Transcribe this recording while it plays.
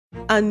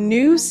A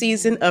new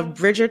season of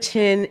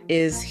Bridgerton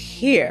is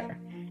here.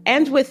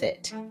 And with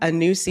it, a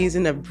new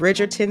season of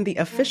Bridgerton, the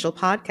official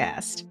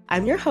podcast.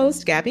 I'm your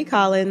host, Gabby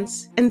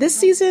Collins, and this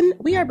season,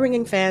 we are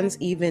bringing fans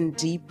even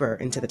deeper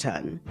into the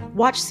ton.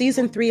 Watch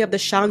season 3 of the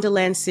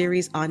Shondaland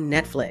series on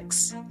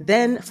Netflix.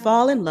 Then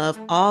fall in love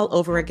all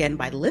over again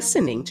by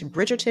listening to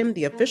Bridgerton,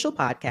 the official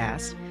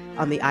podcast,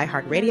 on the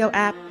iHeartRadio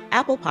app,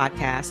 Apple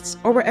Podcasts,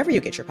 or wherever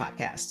you get your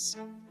podcasts.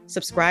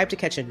 Subscribe to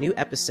catch a new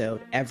episode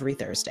every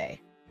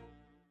Thursday.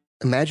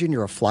 Imagine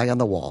you're a fly on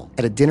the wall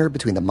at a dinner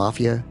between the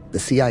mafia, the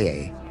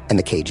CIA, and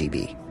the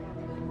KGB.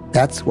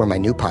 That's where my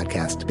new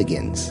podcast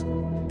begins.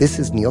 This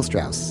is Neil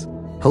Strauss,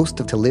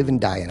 host of To Live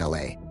and Die in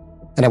LA,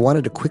 and I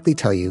wanted to quickly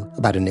tell you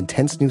about an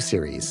intense new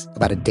series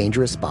about a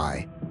dangerous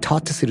spy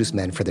taught to seduce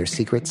men for their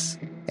secrets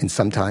and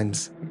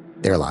sometimes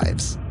their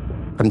lives.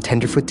 From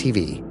Tenderfoot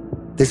TV,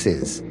 this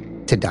is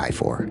To Die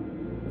For.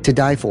 To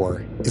Die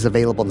For is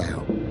available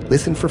now.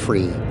 Listen for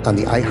free on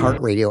the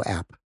iHeartRadio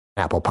app,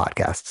 Apple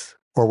Podcasts,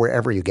 or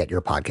wherever you get your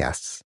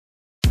podcasts.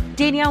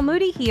 Danielle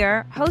Moody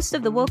here, host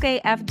of the Woke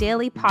AF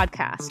Daily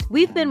podcast.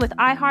 We've been with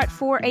iHeart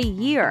for a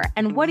year,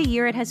 and what a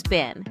year it has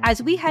been.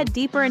 As we head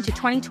deeper into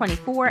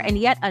 2024 and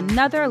yet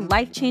another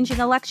life-changing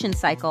election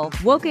cycle,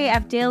 Woke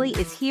AF Daily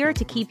is here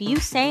to keep you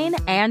sane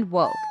and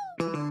woke.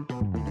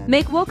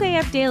 Make Woke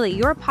AF Daily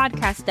your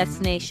podcast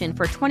destination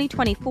for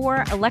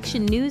 2024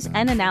 election news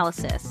and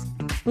analysis.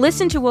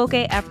 Listen to Woke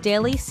AF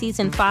Daily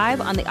Season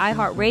 5 on the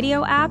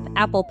iHeartRadio app,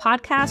 Apple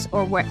Podcasts,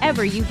 or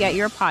wherever you get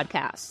your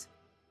podcasts.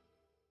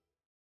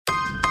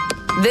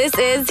 This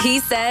is He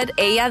Said,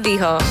 Ella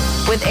Dijo,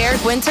 with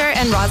Eric Winter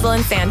and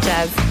Rosalind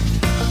Sanchez.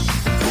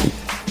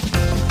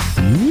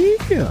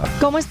 Yeah.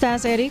 ¿Cómo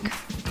estás, Eric?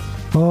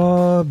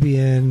 Oh,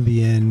 bien,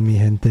 mi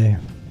gente.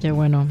 Qué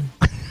bueno.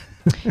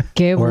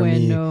 Qué Or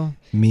bueno.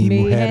 Mi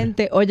mujer.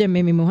 Gente. Oye,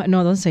 mi mujer.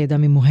 No, don't say that.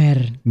 Mi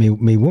mujer. Mi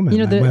woman.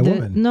 You know, my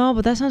woman. No,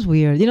 but that sounds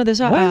weird. You know,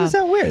 there's Why does that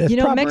sound weird? That's you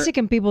know, proper.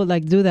 Mexican people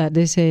like do that.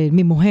 They say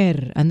mi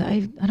mujer, and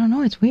I don't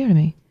know. It's weird to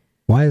me.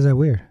 Why is that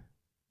weird?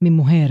 Mi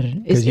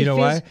mujer. Because you know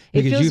why?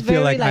 Because you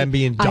feel like I'm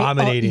being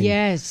dominating.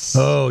 Yes.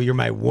 Oh, you're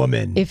my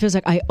woman. It feels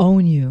like I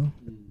own you.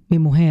 Mi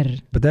mujer.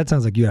 But that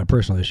sounds like you had a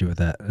personal issue with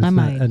that. It's I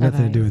might. had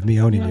nothing to do with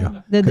me owning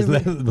you. Because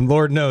the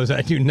Lord knows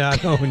I do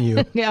not own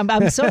you. Yeah,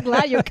 I'm so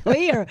glad you're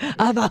clear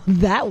about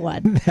that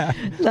one.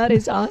 That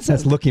is awesome.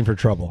 That's looking for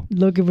trouble.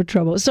 Looking for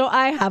trouble. So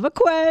I have a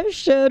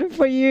question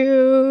for you.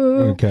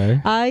 Okay.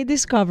 I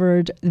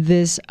discovered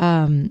this, it's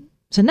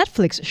a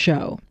Netflix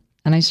show,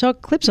 and I saw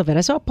clips of it.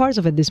 I saw parts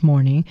of it this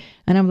morning,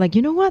 and I'm like,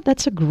 you know what?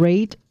 That's a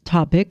great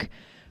topic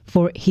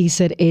for He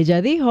Said,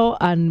 Ella Dijo,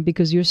 and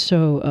because you're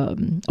so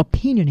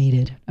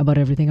opinionated about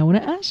everything, I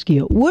want to ask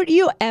you, would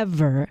you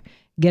ever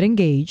get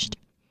engaged,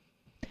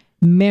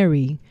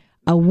 marry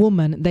a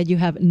woman that you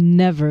have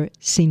never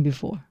seen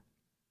before?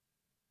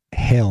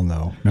 Hell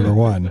no, number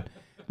one.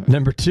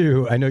 Number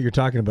two, I know you're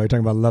talking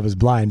about Love is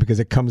Blind because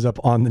it comes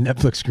up on the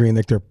Netflix screen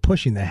like they're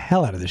pushing the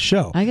hell out of the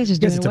show. I guess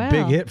it's a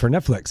big hit for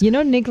Netflix. You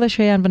know, Nick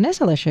Lachey and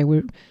Vanessa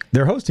Lachey,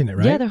 they're hosting it,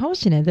 right? Yeah, they're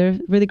hosting it. They're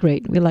really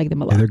great. We like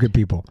them a lot. Yeah, they're good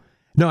people.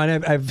 No,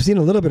 and I've seen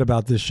a little bit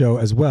about this show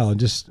as well, and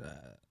just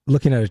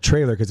looking at a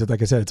trailer, because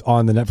like I said, it's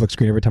on the Netflix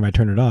screen every time I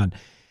turn it on.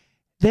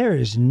 There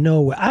is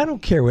no way. I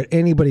don't care what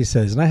anybody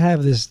says, and I've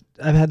had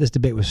this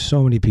debate with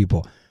so many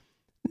people.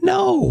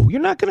 No,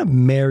 you're not going to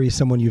marry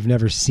someone you've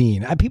never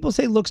seen. People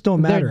say looks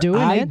don't matter. They're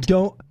doing it.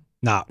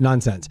 No,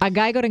 nonsense. A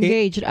guy got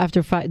engaged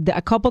after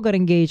a couple got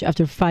engaged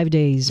after 5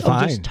 days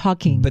of just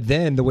talking. But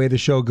then the way the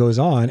show goes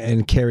on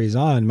and carries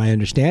on, my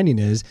understanding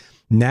is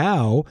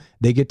now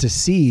they get to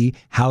see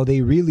how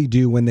they really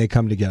do when they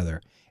come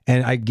together.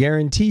 And I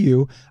guarantee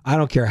you, I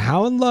don't care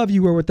how in love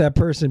you were with that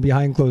person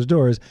behind closed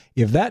doors,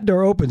 if that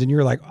door opens and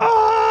you're like,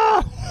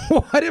 oh,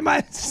 what am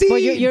I seeing? Well,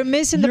 you're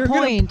missing the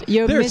point.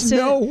 There's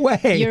no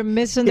way. You're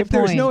missing the point. If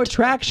there's no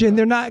attraction,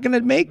 they're not going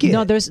to make it.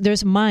 No,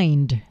 there's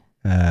mind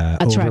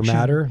attraction. Over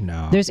matter?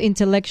 No. There's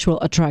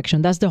intellectual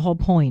attraction. That's the whole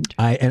point.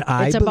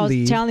 It's about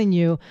telling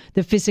you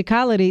the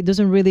physicality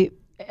doesn't really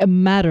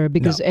matter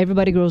because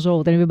everybody grows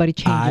old and everybody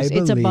changes.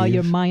 It's about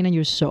your mind and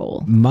your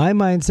soul. My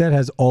mindset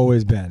has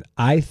always been,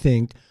 I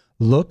think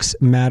looks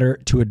matter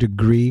to a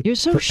degree. You're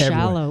so for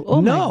shallow. Everyone.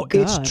 Oh no, my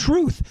God. it's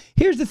truth.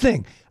 Here's the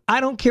thing.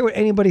 I don't care what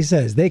anybody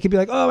says. They could be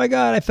like, oh my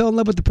God, I fell in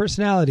love with the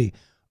personality.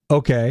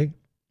 Okay.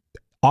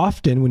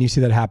 Often when you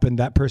see that happen,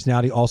 that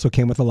personality also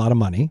came with a lot of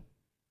money.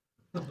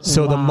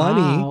 So the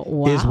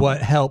money is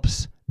what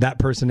helps that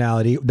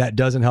personality. That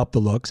doesn't help the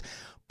looks.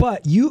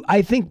 But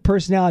I think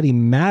personality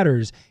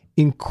matters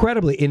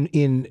incredibly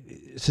in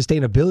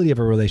sustainability of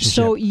a relationship.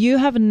 So you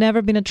have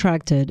never been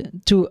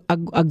attracted to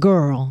a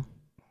girl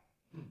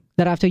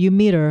that after you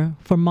meet her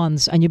for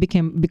months and you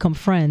become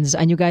friends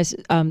and you guys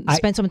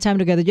spend some time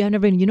together, you have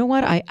never been, you know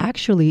what, I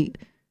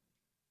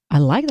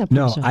like that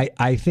person. No,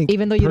 I think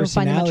even though you don't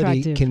find them personality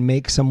attractive, can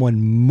make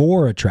someone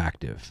more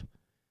attractive.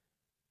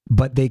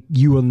 But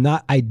you will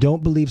not, I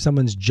don't believe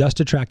someone's just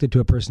attracted to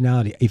a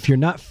personality. If you're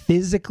not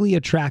physically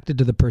attracted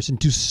to the person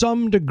to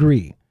some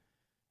degree,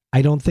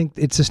 I don't think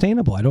it's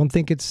sustainable. I don't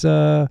think it's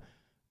going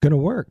to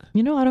work.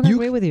 You know, I don't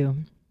agree with you.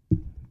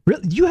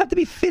 Really? You have to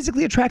be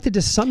physically attracted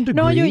to some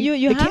degree. No, you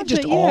it have can't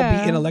just to, all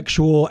yeah. be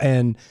intellectual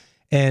and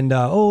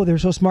oh, they're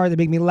so smart, they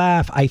make me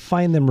laugh. I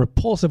find them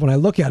repulsive when I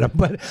look at them,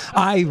 but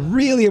I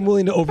really am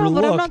willing to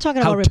overlook I'm not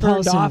talking how about turned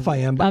repulsive. off I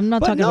am. I'm not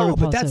talking about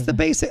but that's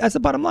repulsive. that's the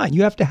bottom line.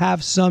 You have to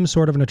have some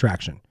sort of an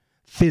attraction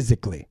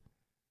physically.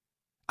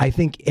 I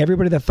think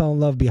everybody that fell in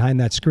love behind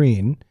that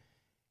screen,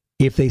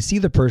 if they see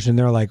the person,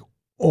 they're like,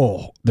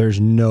 oh, there's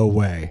no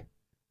way.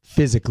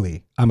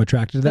 Physically, I'm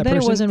attracted to that then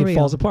person. It wasn't real.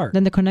 Falls apart.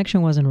 Then the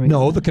connection wasn't real.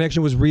 No, the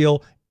connection was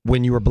real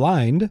when you were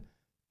blind,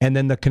 and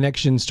then the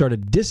connection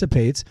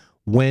dissipates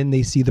when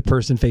they see the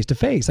person face to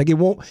face. Like you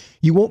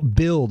won't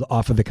build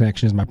off of the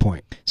connection is my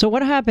point. So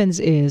what happens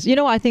is,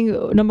 I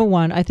think, number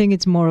one, I think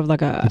it's more of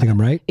like a... You think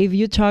I'm right? If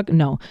you talk,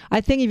 no. I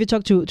think if you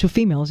talk to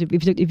females, if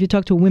you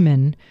talk to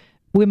women,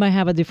 we might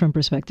have a different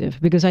perspective.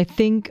 Because I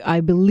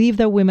believe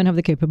that women have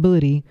the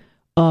capability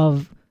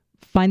of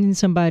finding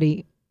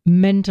somebody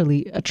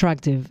mentally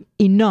attractive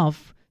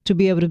enough to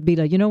be able to be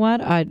like, you know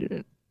what, I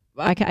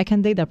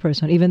can date that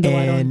person, even though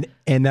I don't.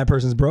 And that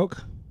person's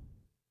broke?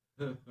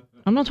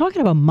 I'm not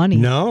talking about money.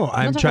 No,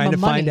 I'm trying to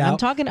find out. I'm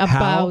talking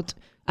about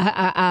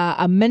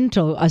a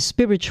mental, a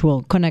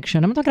spiritual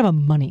connection. I'm not talking about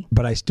money.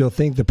 But I still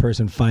think the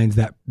person finds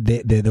that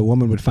the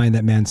woman would find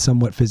that man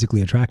somewhat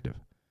physically attractive.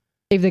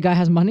 If the guy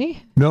has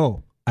money?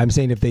 No, I'm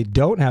saying if they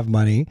don't have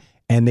money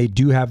and they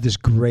do have this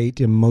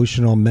great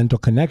emotional, mental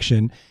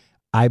connection,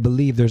 I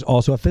believe there's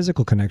also a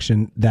physical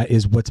connection that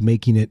is what's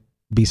making it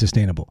be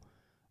sustainable.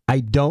 I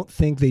don't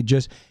think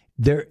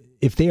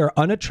if they are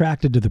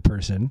unattracted to the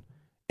person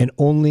and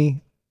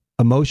only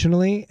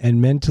emotionally and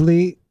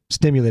mentally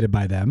stimulated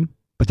by them,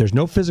 but there's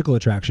no physical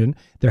attraction,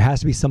 there has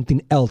to be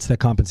something else that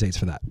compensates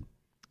for that.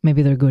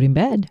 Maybe they're good in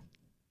bed.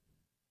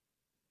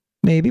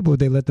 Maybe, but would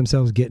they let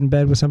themselves get in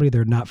bed with somebody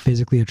they're not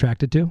physically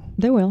attracted to?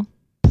 They will.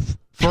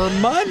 For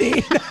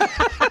money.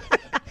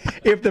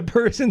 If the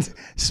person's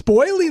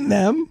spoiling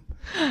them.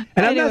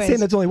 And I'm not saying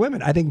that's only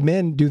women. I think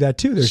men do that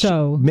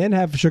too. Men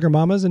have sugar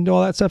mamas and do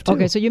all that stuff too.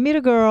 Okay, so you meet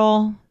a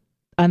girl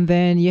and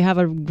then you have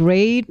a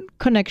great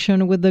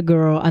connection with the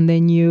girl and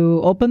then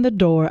you open the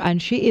door and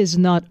she is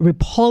not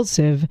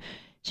repulsive.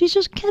 She's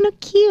just kind of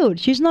cute.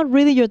 She's not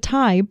really your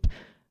type,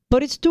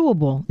 but it's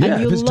doable. Yeah,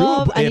 and you if it's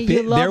love, doable. and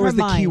you love there was her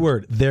the mind. key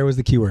word. There was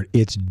the key word.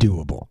 It's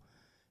doable.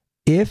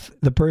 If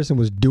the person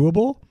was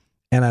doable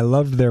and I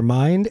loved their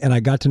mind and I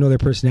got to know their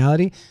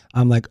personality,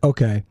 I'm like,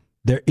 okay,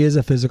 there is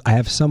I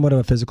have somewhat of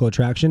a physical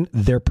attraction.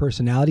 Their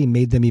personality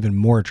made them even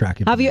more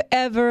attractive. Have you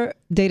ever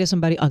dated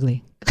somebody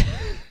ugly?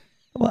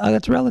 Well,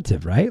 that's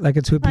relative, right? Like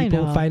it's who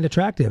people find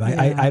attractive.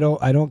 Yeah. I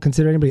don't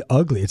consider anybody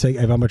ugly. It's like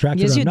if I'm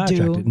attracted or I'm not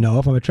attracted. No,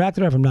 if I'm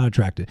attracted or if I'm not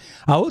attracted.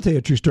 I will tell you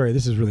a true story.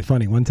 This is really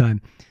funny. One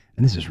time,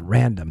 and this is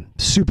random,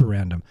 super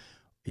random.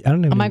 I don't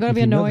know. Am I going to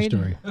be annoyed?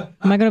 Am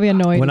I going to be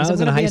annoyed? When I was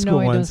in high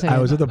school once, I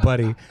was with a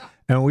buddy,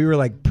 and we were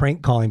like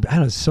prank calling. I don't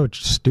know, it's so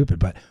stupid,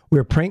 but we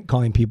were prank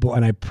calling people,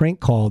 and I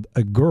prank called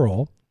a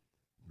girl,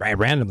 right,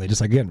 randomly,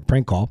 just like, again,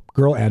 prank call.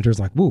 Girl answers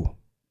like, "Woo,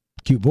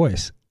 cute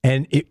voice,"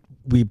 and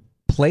we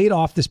played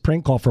off this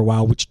prank call for a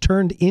while, which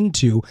turned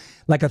into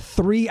like a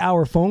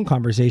 3-hour phone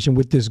conversation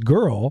with this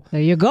girl.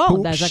 There you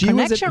go. That's a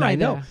connection right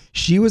there.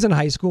 She was in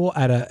high school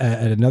at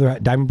another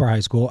Diamond Bar High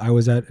School. I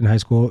was in high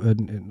school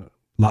in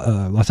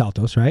Los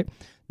Altos, right?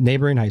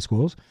 Neighboring high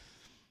schools.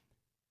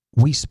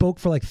 We spoke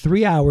for like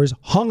 3 hours,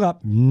 hung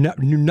up,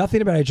 knew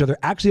nothing about each other,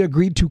 actually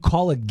agreed to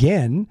call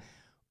again,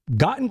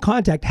 got in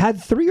contact, had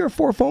 3 or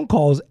 4 phone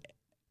calls.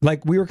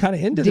 Like we were kind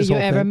of into this whole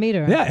thing. Did you ever meet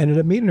her? Yeah, ended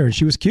up meeting her and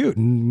she was cute.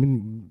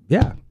 And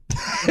yeah.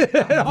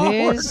 It all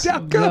worked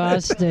out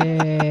good.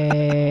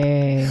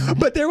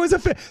 But there was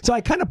so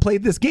I kind of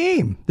played this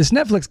game, this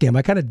Netflix game.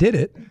 I kind of did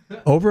it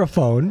over a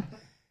phone.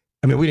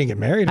 I mean, we didn't get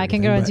married. I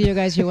can guarantee you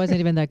guys she wasn't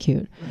even that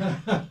cute.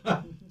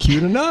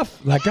 Cute enough.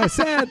 Like I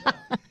said,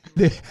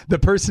 the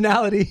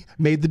personality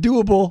made the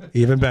doable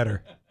even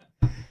better.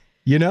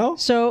 You know?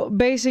 So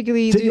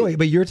basically...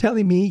 but you're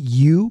telling me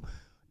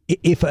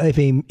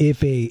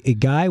if a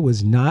guy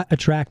was not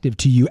attractive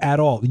to you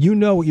at all, you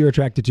know what you're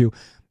attracted to,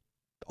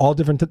 all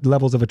different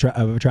levels of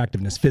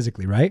attractiveness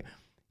physically, right?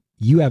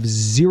 You have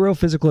zero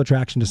physical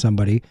attraction to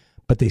somebody,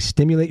 but they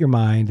stimulate your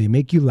mind, they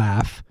make you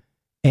laugh,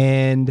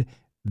 and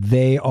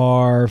they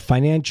are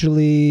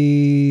financially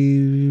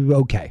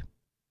okay.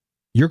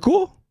 You're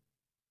cool?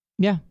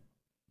 Yeah.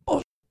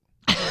 Oh.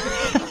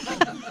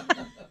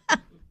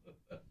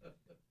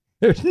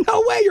 There's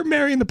no way you're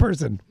marrying the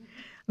person.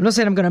 I'm not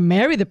saying I'm going to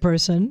marry the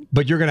person.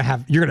 But you're going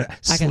to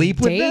sleep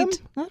with them?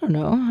 I don't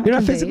know. You're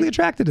not physically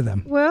attracted to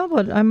them. Well,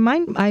 but I'm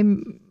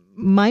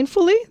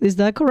mindfully, is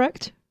that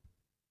correct?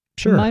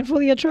 Sure.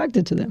 Mindfully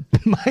attracted to them.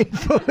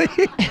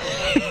 Mindfully?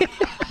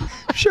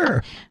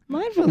 Sure.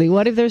 Mindfully.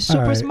 What if they're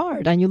super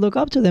smart and you look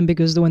up to them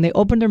because when they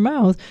open their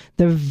mouth,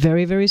 they're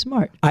very, very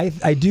smart.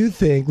 I do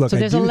think, look, so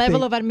there's a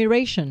level of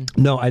admiration.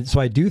 No, so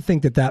I do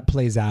think that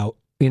plays out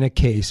in a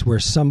case where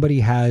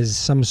somebody has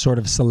some sort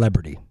of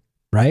celebrity,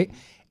 right?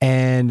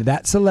 And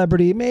that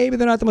celebrity, maybe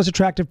they're not the most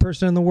attractive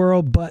person in the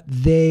world, but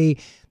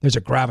there's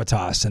a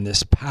gravitas and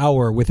this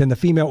power within the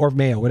female or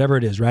male, whatever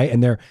it is, right?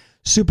 And they're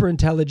super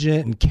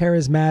intelligent and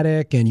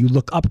charismatic, and you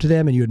look up to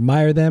them and you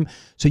admire them.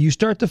 So you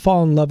start to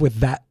fall in love with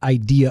that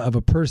idea of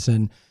a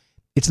person.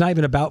 It's not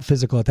even about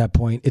physical at that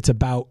point. It's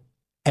about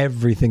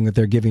everything that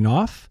they're giving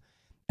off.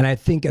 And I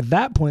think at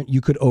that point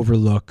you could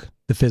overlook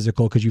the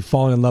physical because you've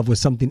fallen in love with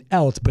something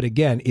else. But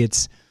again,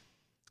 it's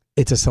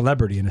a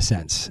celebrity in a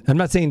sense. I'm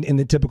not saying in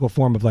the typical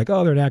form of like,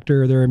 oh, they're an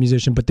actor, or they're a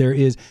musician, but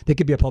they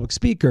could be a public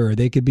speaker,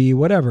 they could be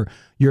whatever.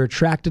 You're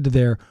attracted to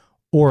their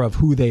aura of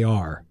who they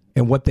are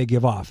and what they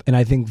give off. And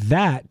I think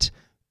that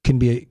can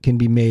be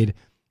made,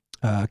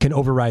 can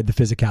override the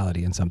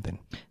physicality in something.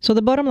 So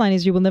the bottom line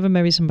is you will never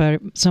marry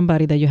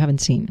somebody that you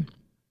haven't seen.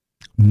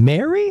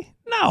 Marry?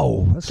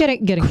 No. That's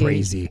Get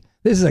crazy.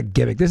 This is a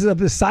gimmick. This is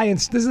a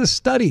science. This is a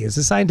study. It's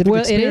a scientific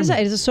experiment.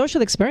 It is a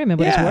social experiment,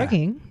 but it's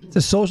working. It's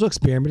a social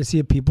experiment to see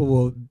if people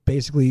will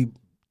basically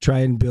try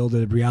and build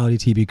a reality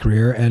TV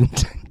career and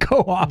go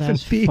off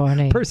and be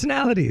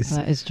personalities.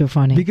 That is too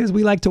funny. Because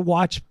we like to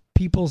watch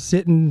people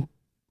sit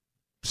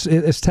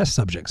as test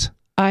subjects.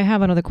 I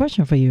have another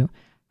question for you.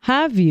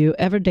 Have you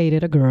ever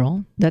dated a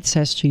girl that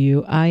says to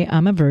you, I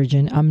am a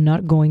virgin, I'm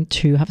not going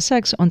to have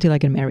sex until I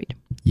get married?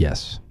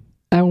 Yes.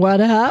 And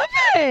what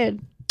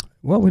happened?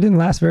 Well, we didn't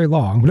last very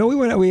long. No,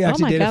 we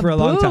actually dated for a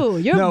long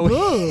time.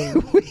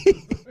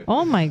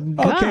 Oh my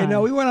God. Okay,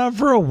 no, we went on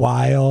for a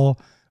while.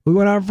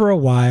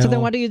 So then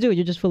what do?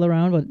 You just fool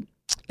around with?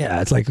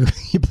 Yeah, it's like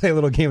you play a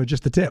little game with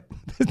just the tip.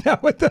 Is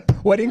that what the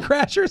Wedding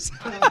Crashers?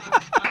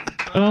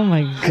 Oh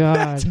my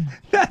God.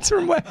 That's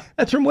from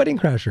Wedding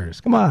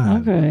Crashers. Come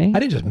on. Okay. I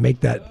didn't just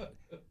make that.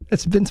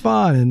 It's Vince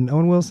Vaughn and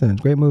Owen Wilson.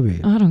 Great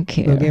movie. I don't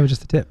care. Little game with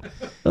just the tip.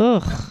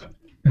 Ugh.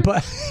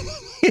 But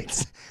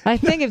I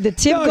think if the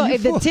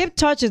tip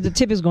touches, the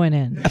tip is going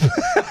in.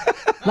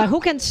 Like, who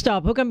can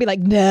stop? Who can be like,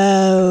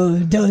 no,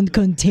 don't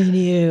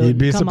continue? You'd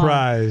be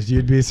surprised.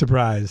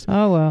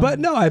 Oh, well. But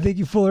no, I think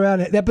you fool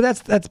around. But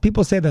that's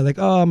people say that, like,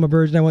 oh, I'm a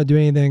virgin, I won't do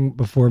anything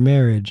before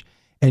marriage.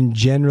 And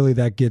generally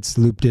that gets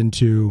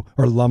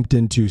lumped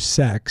into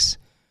sex,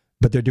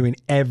 but they're doing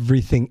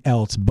everything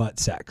else but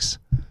sex.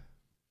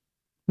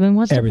 Then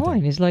what's the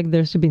point? It's like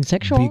there's being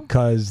sexual?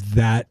 Because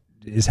that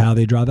is how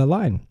they draw that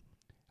line.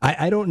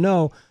 I don't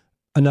know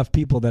enough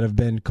people that have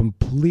been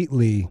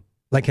completely,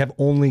 like, have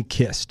only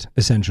kissed,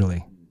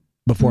 essentially,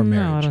 before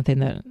marriage. No, I don't think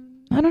that.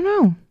 I don't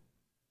know.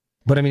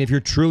 But, I mean, if you're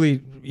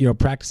truly,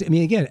 practicing, I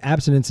mean, again,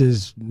 abstinence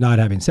is not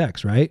having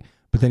sex, right?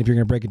 But then if you're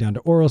going to break it down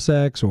to oral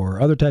sex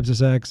or other types of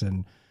sex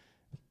and...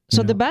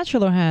 So The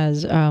Bachelor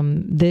has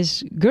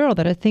this girl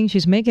that I think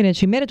she's making it.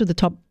 She made it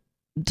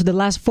to the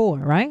last 4,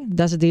 right?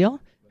 That's the deal.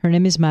 Her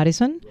name is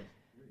Madison.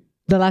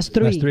 The last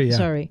 3. Yeah.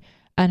 Sorry.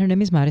 And her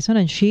name is Madison,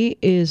 and she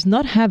is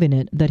not having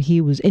it that he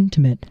was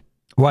intimate.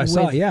 Well,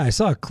 I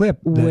saw a clip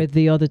with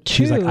the other 2.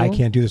 She's like, I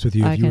can't do this with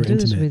you if you were intimate. I can't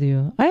do this with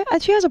you.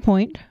 She has a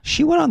point.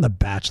 She went on The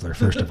Bachelor,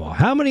 first of all.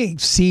 How many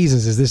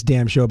seasons has this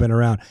damn show been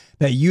around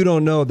that you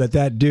don't know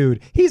that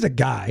dude, he's a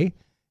guy,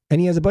 and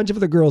he has a bunch of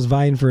other girls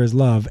vying for his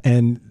love,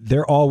 and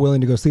they're all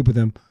willing to go sleep with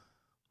him.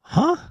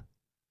 Huh?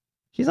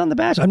 She's on The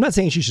Bachelor. I'm not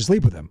saying she should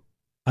sleep with him.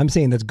 I'm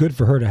saying that's good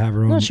for her to have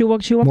her own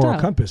moral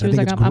compass. I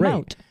think it's great. I'm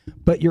out.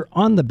 But you're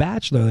on The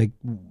Bachelor. Like,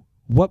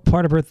 what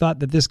part of her thought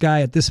that this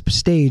guy at this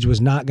stage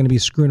was not going to be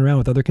screwing around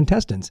with other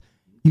contestants?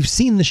 You've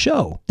seen the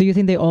show. Do you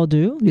think they all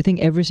do? Do you think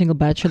every single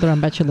bachelor and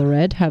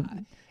bachelorette have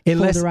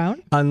fooled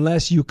around?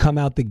 Unless you come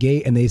out the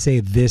gate and they say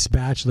this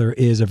bachelor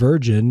is a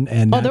virgin.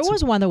 And there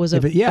was one that was a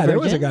virgin. There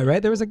was a guy, right?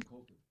 There was a...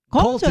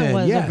 Colton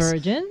was a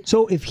virgin.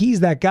 So if he's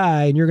that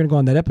guy and you're going to go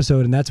on that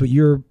episode and that's what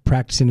you're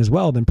practicing as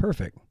well, then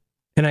perfect.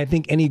 And I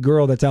think any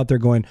girl that's out there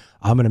going,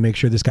 I'm going to make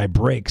sure this guy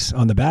breaks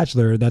on The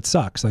Bachelor, that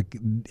sucks. Like,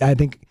 I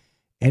think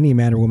any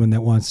man or woman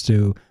that wants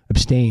to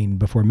abstain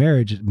before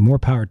marriage, more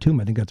power to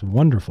him. I think that's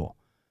wonderful.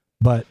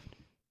 But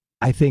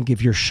I think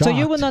if you're shocked... So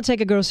you would not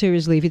take a girl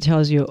seriously if he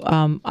tells you,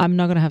 I'm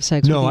not going to have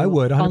sex with you. No, I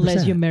would, 100%.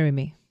 Unless you marry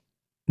me.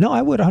 No,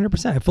 I would,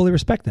 100%. I fully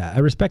respect that. I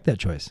respect that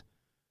choice.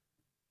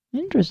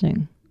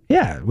 Interesting.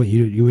 Yeah. Wait,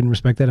 you wouldn't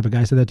respect that if a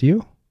guy said that to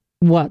you?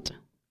 What?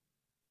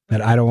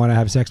 That I don't want to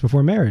have sex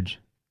before marriage.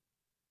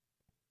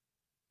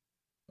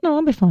 No,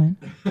 I'll be fine.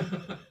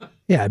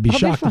 Yeah, I'd be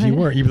shocked if you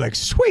weren't. You'd be like,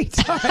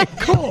 sweet, all right,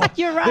 cool.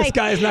 You're right. This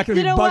guy is not going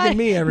to be bugging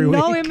me every week.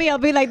 Knowing me, I'll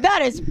be like,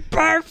 that is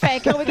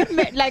perfect. Can you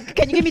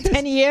give me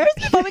 10 years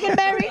before we get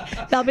married?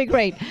 That'll be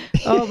great.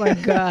 Oh my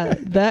God,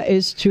 that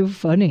is too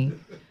funny.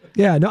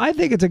 Yeah, no, I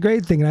think it's a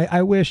great thing. And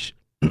I wish,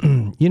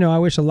 I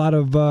wish a lot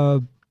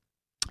of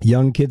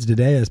young kids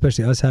today,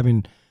 especially us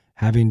having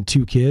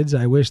 2 kids,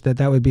 I wish that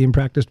would be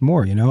practiced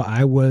more.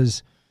 I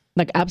was...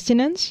 Like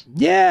abstinence?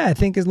 Yeah, I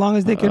think as long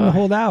as they can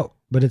hold out.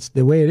 But it's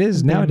the way it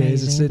is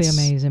nowadays. It'd be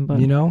amazing, but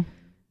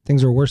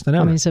things are worse than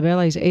ever. I mean,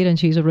 Isabella is 8 and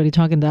she's already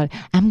talking that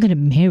I'm gonna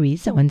marry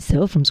so and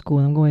so from school.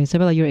 I'm going,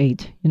 Isabella, you're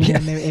 8. You're not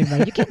gonna marry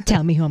everybody. You can't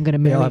tell me who I'm gonna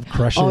marry. They all have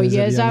crushes. Oh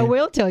yes, I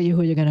will tell you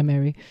who you're gonna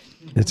marry.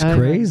 It's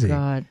crazy. My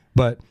God.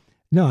 But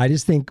no, I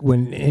just think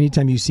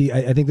anytime you see,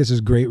 I think this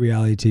is great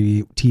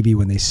reality TV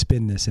when they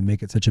spin this and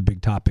make it such a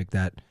big topic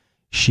that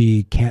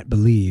she can't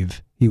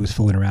believe he was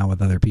fooling around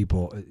with other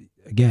people.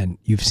 Again,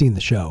 you've seen the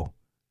show.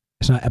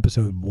 It's not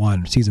episode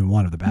 1, season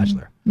 1 of The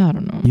Bachelor. I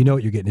don't know. You know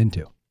what you're getting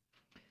into.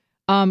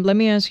 Let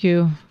me ask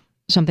you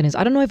something else.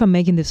 I don't know if I'm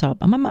making this up.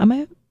 Am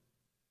I?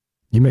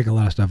 You make a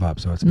lot of stuff up,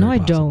 so it's No, very I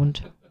possible.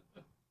 don't.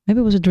 Maybe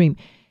it was a dream.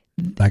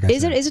 Like I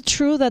Is said. it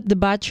true that The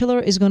Bachelor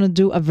is going to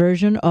do a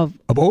version of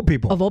Of old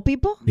people. old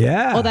people?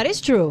 Yeah. Oh, that is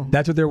true.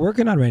 That's what they're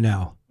working on right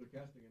now.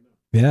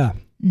 Yeah.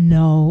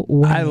 No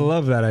way. I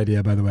love that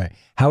idea, by the way.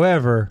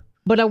 However,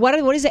 But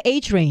what is the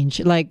age range?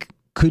 Like,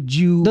 could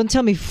you don't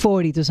tell me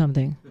 40 to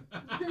something.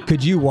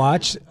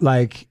 watch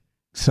like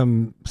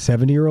some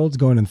 70-year-olds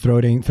going and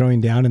throwing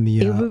down in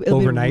the It'll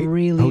overnight be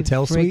really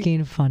hotel suite?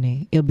 freaking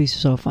funny. It'll be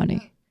so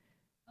funny.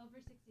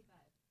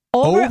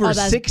 Over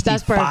that's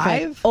 65?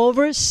 perfect.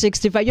 Over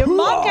 65. Your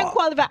mom can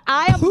qualify.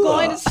 I am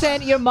going to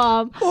send your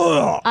mom.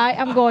 I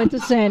am going to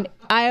send.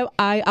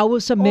 I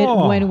will submit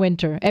Gwen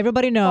Winter.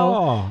 Everybody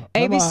know.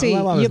 ABC,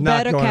 my mom is you not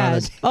better going on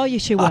cast. Oh,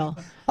 she will.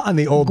 On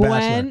the old Gwen,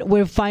 Bachelor.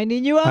 we're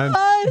finding you a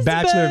husband.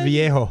 Bachelor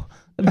Viejo.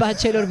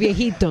 Bachelor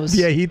viejitos.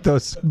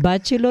 Viejitos.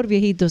 Bachelor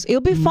viejitos. It'll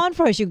be fun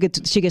for her. She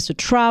gets to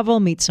travel,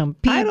 meet some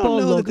people. I don't know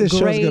look that this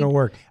great. show's going to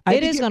work.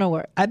 It is going to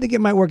work. I think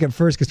it might work at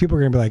first because people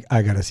are going to be like,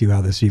 I got to see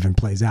how this even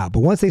plays out.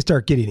 But once they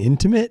start getting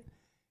intimate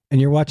and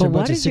you're watching But a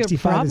bunch what of is your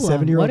 65 and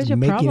problem? 70-year-olds What is your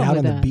making problem out with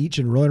on the that? beach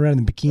and rolling around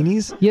in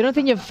bikinis. You don't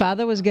think your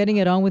father was getting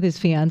it on with his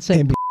fiance?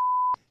 And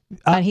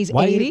And he's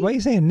why 80? Why are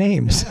you saying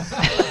names?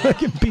 I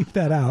can beep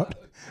that out.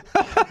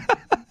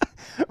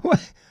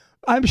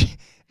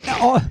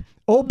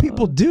 Old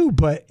people do,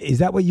 but is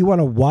that what you want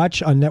to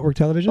watch on network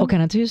television? Oh, can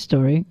I tell you a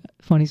story?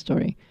 Funny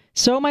story.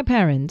 So my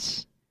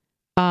parents,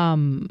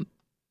 as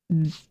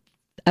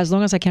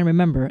long as I can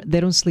remember, they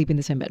don't sleep in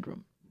the same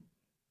bedroom.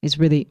 It's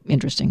really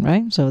interesting,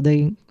 right? So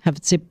they have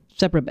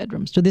separate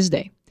bedrooms to this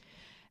day.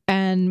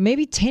 And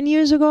maybe 10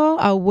 years ago,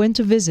 I went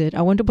to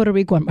Puerto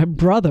Rico, and my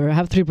brother, I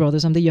have 3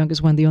 brothers, I'm the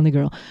youngest one, the only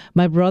girl.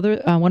 My brother,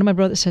 one of my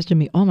brothers says to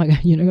me, oh my God,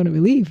 you're not going to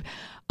believe.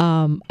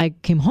 I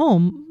came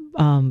home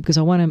because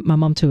I wanted my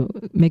mom to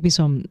make me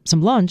some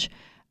lunch,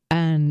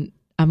 and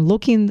I'm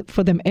looking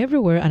for them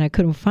everywhere, and I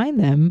couldn't find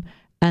them.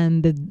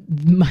 And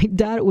my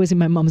dad was in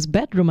my mom's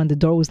bedroom, and the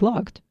door was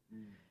locked.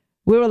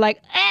 We were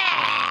like,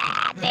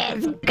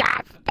 disgusting.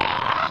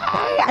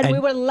 And we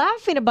were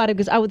laughing about it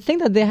because I would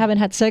think that they haven't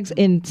had sex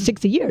in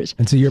 60 years.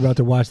 And so you're about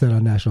to watch that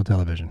on national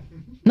television.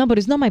 No, but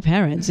it's not my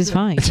parents. It's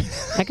fine.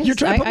 You're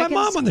trying to put my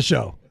mom on the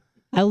show.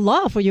 I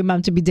love for your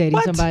mom to be dating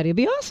What? somebody. It'd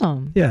be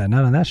awesome. Yeah,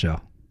 not on that show.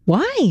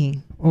 Why?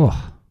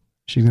 Oh,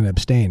 she's going to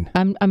abstain.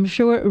 I'm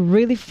sure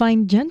really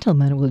fine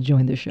gentlemen will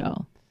join the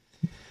show.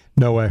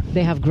 No way.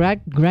 They have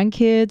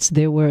grandkids.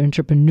 They were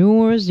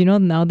entrepreneurs. You know,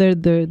 now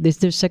this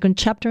their second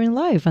chapter in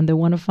life, and they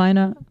want to find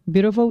a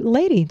beautiful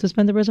lady to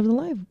spend the rest of their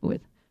life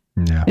with.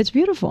 Yeah. It's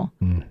beautiful.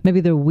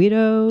 Maybe they're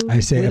widows. I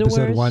say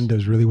episode widowers. 1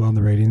 does really well in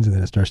the ratings, and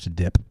then it starts to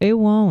dip. It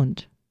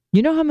won't.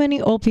 You know how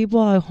many old people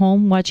are at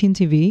home watching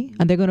TV,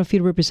 and they're going to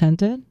feel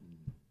represented,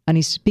 and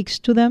it speaks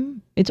to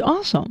them? It's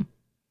awesome.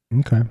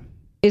 Okay.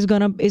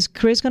 Is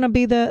Chris gonna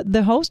be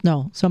the host?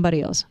 No,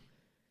 somebody else.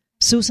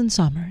 Susan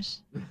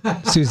Summers,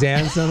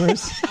 Suzanne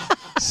Summers.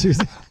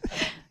 Susan.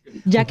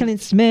 Jacqueline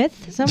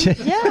Smith.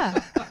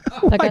 Yeah,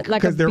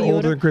 Because they're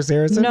older than Chris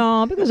Harrison?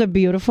 No, because they're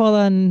beautiful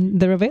and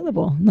they're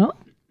available. No,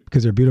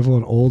 Because they're beautiful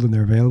and old and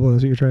they're available.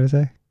 Is what you're trying to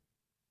say?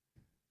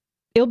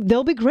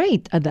 they'll be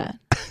great at that.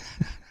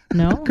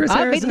 No, Chris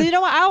Harrison. You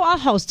know what? I'll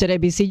host it.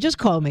 ABC, just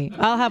call me.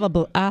 I'll have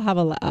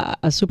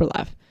a super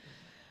laugh.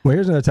 Well,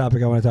 here's another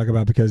topic I want to talk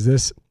about because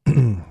this,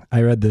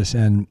 I read this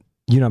and,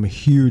 you know, I'm a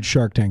huge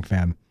Shark Tank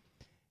fan.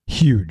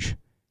 Huge.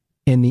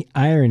 And the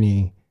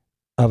irony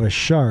of a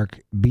shark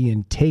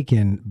being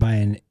taken by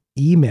an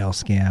email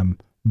scam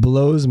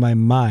blows my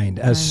mind.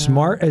 As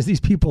smart as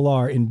these people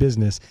are in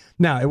business.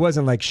 Now, it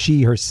wasn't like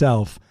she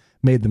herself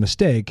made the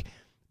mistake,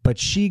 but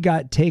she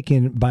got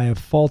taken by a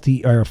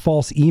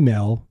false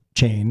email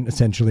chain,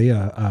 essentially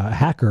a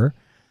hacker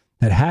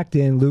that hacked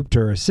in, looped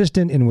her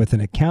assistant in with an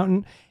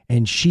accountant,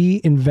 and she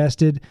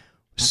invested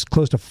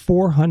close to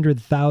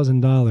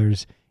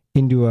 $400,000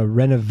 into a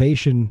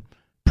renovation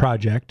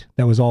project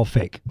that was all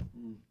fake.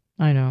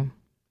 I know.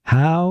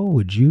 How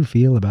would you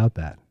feel about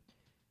that?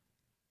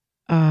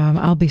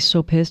 I'll be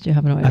so pissed. You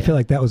have no idea. I feel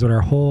like that was what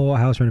our whole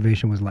house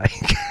renovation was like.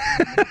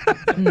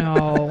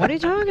 No, what are you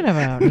talking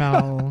about?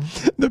 No,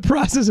 The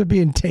process of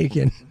being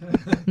taken.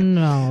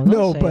 no,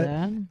 No, say but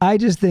that. I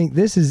just think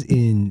this is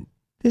insane.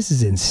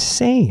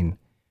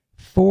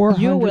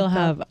 400. You will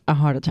have a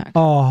heart attack.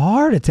 A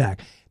heart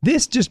attack.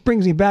 This just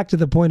brings me back to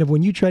the point of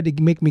when you tried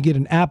to make me get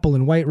an apple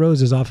and white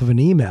roses off of an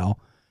email,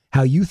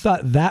 how you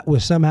thought that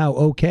was somehow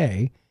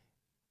okay.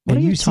 What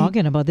and are you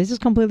talking about? This is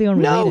completely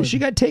unrelated. No, she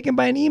got taken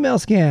by an email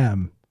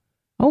scam.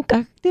 Oh,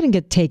 I didn't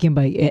get taken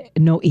by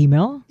no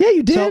email. Yeah,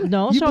 you did.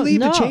 You You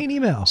believed the chain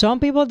email. Some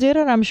people did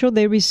it. I'm sure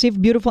they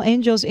received beautiful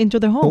angels into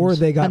their homes. Or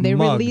they got and they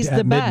mugged released at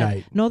the bag.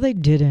 midnight. No, they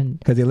didn't.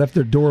 Because they left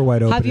their door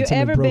wide open Have you and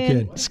someone ever broke been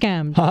in.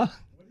 scammed? Huh?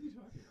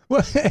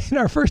 Well, in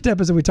our first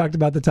episode, we talked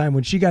about the time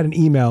when she got an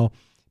email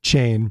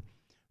chain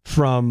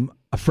from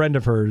a friend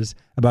of hers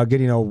about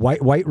getting a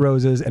white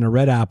roses and a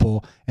red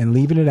apple and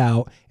leaving it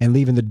out and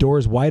leaving the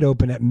doors wide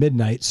open at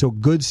midnight so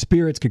good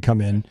spirits could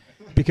come in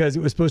because it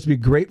was supposed to be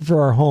great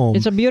for our home.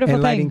 It's a beautiful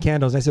and lighting thing.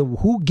 candles. I said, well,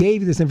 who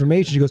gave you this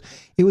information? She goes,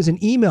 it was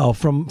an email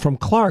from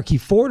Clark. He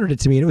forwarded it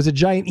to me, and it was a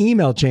giant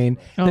email chain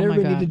that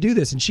everybody needed to do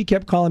this. And she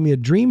kept calling me a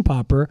dream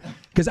popper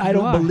because I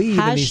don't believe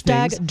in these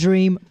things.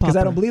 #dream popper. Because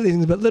I don't believe these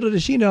things. But little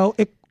does she know,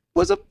 it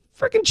was a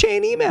freaking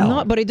chain email.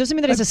 No, but it doesn't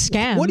mean that it's a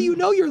scam. What do you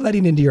know you're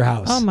letting into your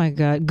house? Oh my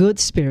God, good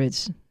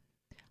spirits.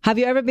 Have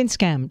you ever been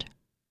scammed?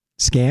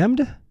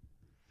 Scammed?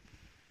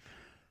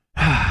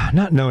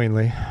 Not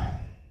knowingly.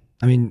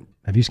 I mean,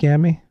 have you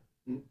scammed me?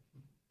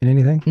 In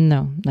anything?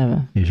 No,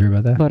 never. You sure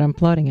about that? But I'm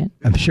plotting it.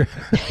 I'm sure.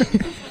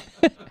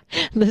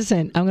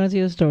 Listen, I'm going to tell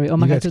you a story. Oh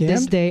my You God, got to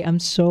this scammed? day, I'm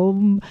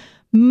so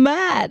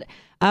mad.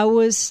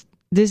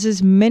 This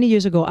is many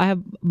years ago. I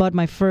have bought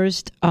my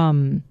first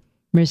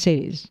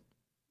Mercedes,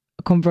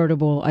 a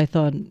convertible. I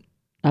thought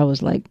I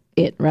was like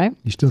it, right?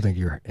 You still think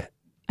you're it.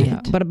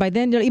 Yeah. But by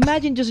then,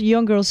 imagine just a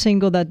young girl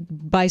single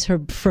that buys her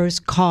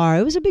first car.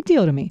 It was a big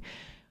deal to me.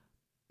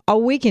 A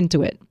week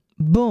into it,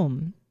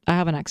 boom, I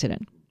have an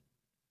accident.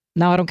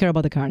 Now I don't care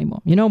about the car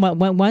anymore. You know,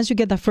 once you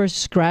get that first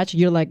scratch,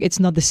 you're like, it's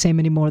not the same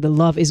anymore. The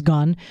love is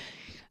gone.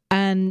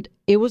 And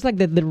it was like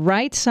the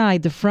right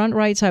side, the front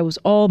right side was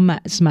all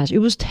smashed. It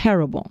was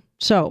terrible.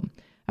 So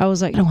I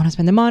was like, I don't want to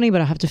spend the money,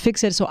 but I have to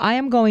fix it. So I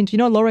am going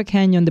to, Laura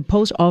Canyon, the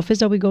post office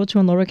that we go to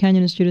in Laura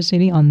Canyon in Studio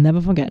City. I'll never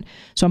forget.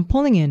 So I'm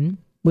pulling in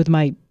with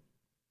my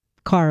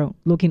car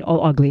looking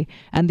all ugly.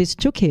 And these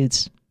two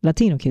kids,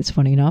 Latino kids,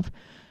 funny enough,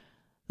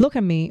 look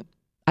at me.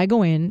 I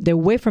go in, they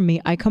wait for me.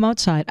 I come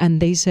outside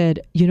and they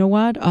said, you know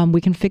what?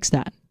 We can fix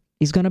that.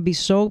 It's going to be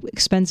so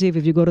expensive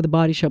if you go to the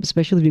body shop,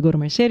 especially if you go to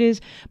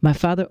Mercedes. My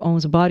father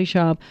owns a body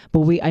shop,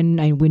 but we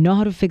know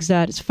how to fix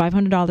that. It's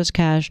 $500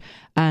 cash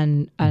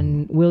and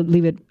we'll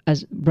leave it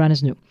as brand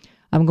as new.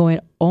 I'm going,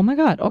 oh my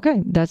God.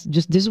 Okay. This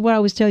is what I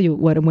always tell you.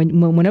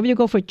 Whenever you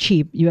go for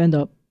cheap, you end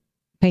up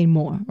paying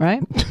more,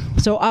 right?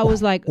 So I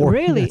was like,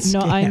 really? No,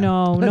 I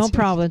know, no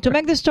problem. To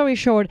make the story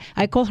short,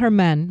 I called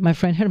Herman, my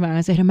friend Herman.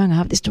 I said, Herman, I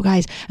have these two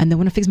guys and they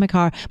want to fix my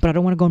car, but I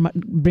don't want to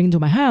bring it to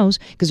my house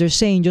because they're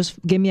saying just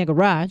give me a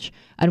garage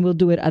and we'll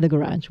do it at the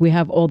garage. We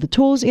have all the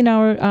tools in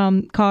our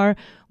car,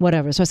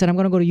 whatever. So I said, I'm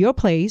going to go to your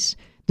place.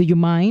 Do you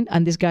mind?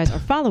 And these guys are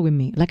following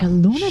me like a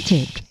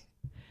lunatic.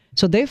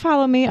 So they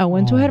follow me. I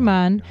went to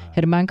Herman.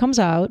 Herman comes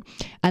out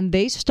and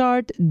they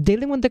start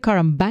dealing with the car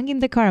and banging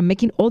the car and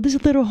making all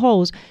these little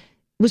holes.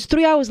 It was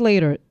 3 hours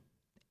later.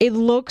 It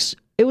was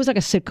like a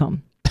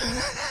sitcom.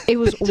 It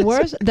was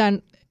worse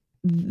than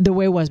the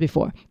way it was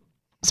before.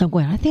 So I'm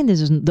going, I think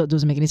this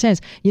doesn't make any sense.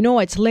 You know,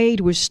 it's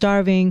late. We're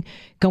starving.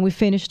 Can we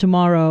finish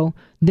tomorrow?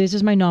 This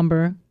is my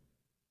number.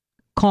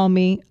 Call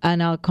me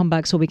and I'll come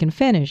back so we can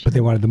finish. But they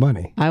wanted the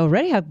money. I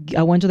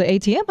went to the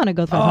ATM and I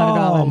got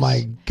 $500. Oh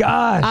my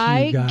gosh.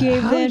 How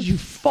did you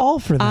fall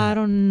for that? I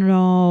don't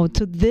know.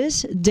 To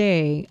this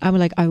day, I'm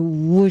like, I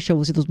wish I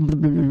was those.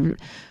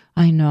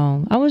 I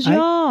know. I was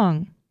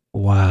young.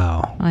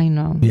 Wow. I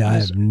know. Yeah,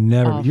 I've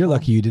never. Awful. You're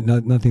lucky you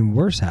didn't. Nothing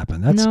worse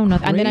happened. That's nothing.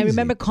 crazy. And then I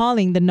remember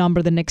calling the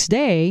number the next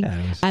day,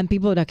 and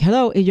people were like,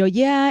 "Hello,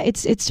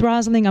 it's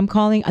Rosalind. I'm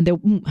calling," and they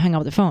hang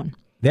up the phone.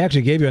 They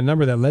actually gave you a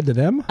number that led to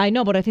them? I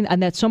know, but I think,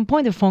 and at some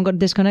point the phone got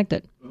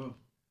disconnected.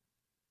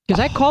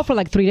 Because I called for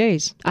like 3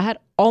 days. I had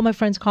all my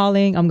friends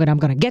calling. I'm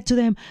gonna get to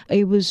them.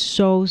 It was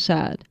so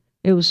sad.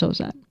 It was so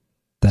sad.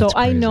 That's so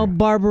crazy. I know,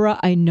 Barbara.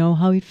 I know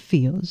how it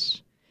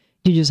feels.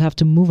 You just have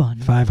to move on.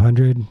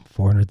 500,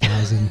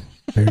 400,000.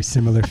 Very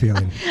similar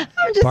feeling.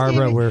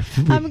 Barbara,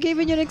 I'm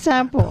giving you an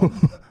example.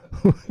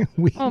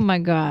 Oh my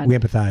God. We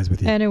empathize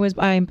with you. Anyways,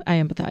 I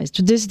empathize.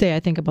 To this day,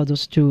 I think about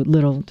those two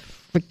little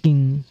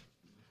freaking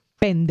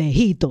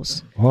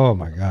pendejitos. Oh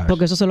my gosh.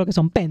 Porque esos son lo que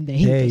son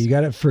pendejitos. Hey, you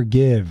got to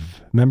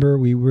forgive. Remember,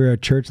 we were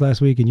at church last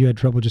week and you had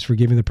trouble just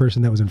forgiving the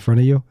person that was in front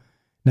of you?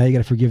 Now you got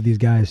to forgive these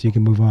guys so you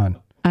can move on.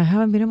 I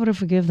haven't been able to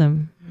forgive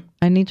them.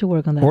 I need to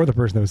work on that. Or the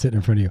person that was sitting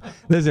in front of you.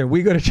 Listen,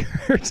 we go to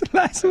church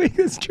last week.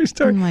 It's a true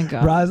story. Oh my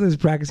God. Rosalind's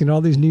practicing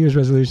all these New Year's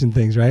resolution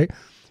things, right?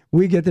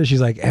 We get there. She's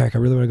like, Eric, I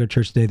really want to go to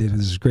church today. There's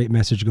this great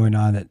message going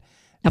on that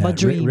about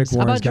dreams. Rick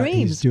Warren's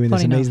he's doing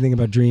this amazing thing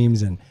about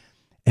dreams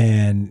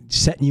and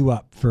setting you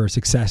up for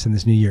success in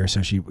this new year.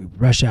 So we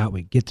rush out.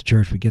 We get to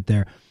church. We get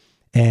there.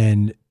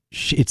 And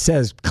it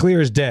says clear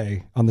as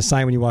day on the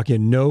sign when you walk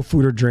in, no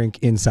food or drink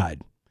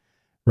inside.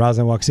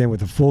 Rosalind walks in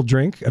with a full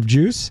drink of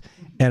juice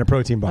and a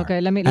protein bar. Okay,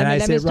 let me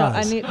stop.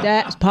 I need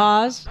that.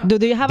 Pause. Do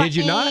you have Did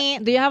you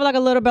not? Do you have like a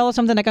little bell or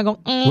something that can go?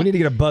 We need to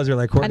get a buzzer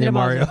like Courtney and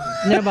Mario.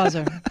 Need a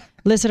buzzer.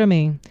 Listen to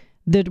me.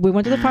 We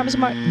went to the farmer's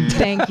market.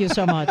 Thank you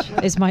so much.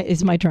 It's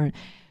my turn.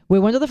 We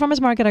went to the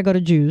farmer's market. I got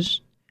a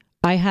juice.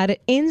 I had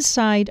it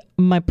inside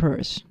my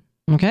purse.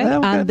 Okay,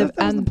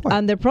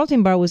 and the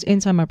protein bar was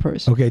inside my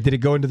purse. Okay, did it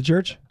go into the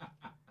church?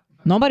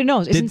 Nobody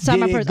knows. It's inside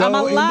my purse. I'm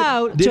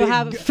allowed to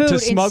have food to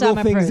smuggle inside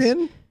my things purse.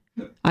 in?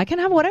 I can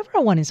have whatever I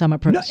want inside my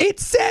purse. No, it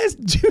says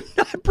do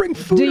not bring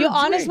food. Do you or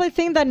honestly drink.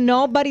 think that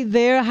nobody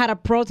there had a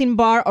protein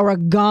bar or a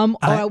gum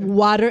or a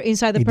water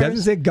inside the He purse?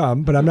 doesn't say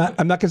gum, but I'm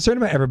not concerned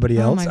about everybody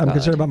Oh else. my I'm God.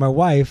 concerned about my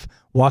wife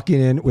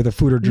walking in with a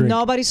food or drink.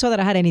 Nobody saw that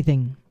I had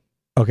anything.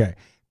 Okay.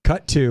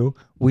 Cut to,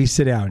 we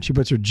sit down. She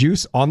puts her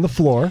juice on the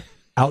floor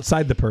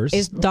outside the purse.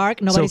 It's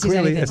dark. Nobody so sees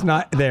clearly anything. it's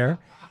not there.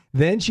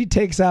 Then she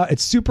takes out,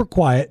 it's super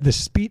quiet. The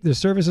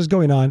service is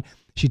going on.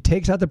 She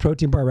takes out the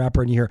protein bar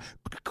wrapper and you hear,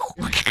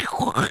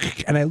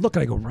 and I look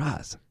and I go,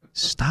 Roz,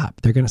 stop.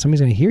 Somebody's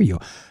going to hear you.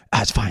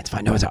 It's fine.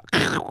 No one's out.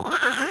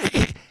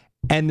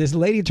 And this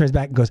lady turns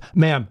back and goes,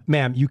 ma'am,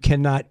 you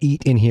cannot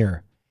eat in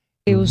here.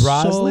 It was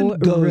Rosalind so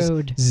goes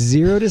rude.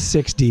 0 to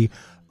 60,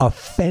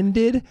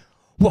 offended.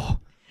 Whoa.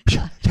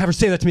 Have her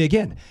say that to me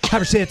again.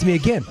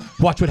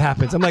 Watch what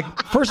happens. I'm like,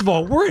 first of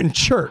all, we're in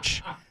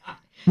church.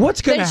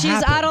 What's going to Then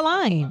happen? she's out of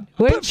line.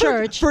 We're in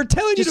church. For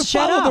telling you to Just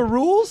shut follow up. the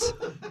rules?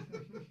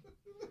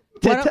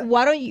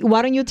 Why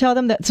don't you tell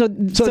them that? So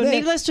then-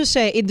 needless to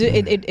say,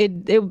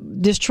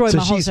 it destroyed So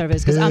my whole she's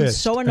service because I'm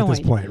pissed so at annoyed. this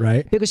point,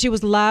 right? Because she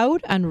was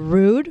loud and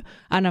rude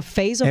and a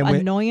face of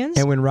annoyance.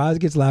 And when Roz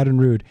gets loud and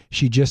rude,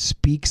 she just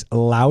speaks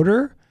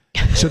louder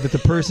so that the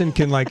person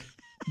can like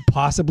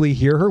possibly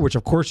hear her, which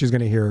of course she's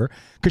going to hear her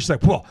because she's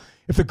like, well,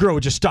 if the girl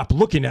would just stop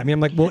looking at me. I'm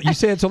like, well, you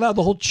say it so loud,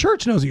 the whole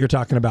church knows what you're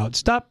talking about.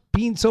 Stop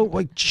being so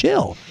like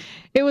chill.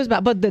 It was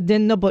bad,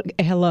 but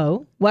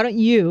hello. Why don't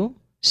you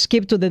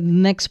skip to the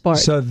next part?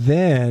 So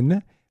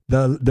then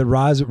the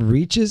Roz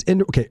reaches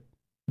into, okay,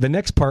 the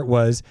next part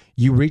was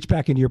you reach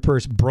back into your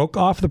purse, broke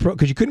off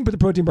because you couldn't put the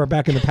protein bar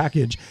back in the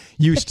package.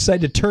 You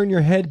decided to turn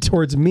your head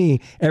towards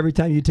me every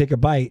time you take a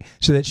bite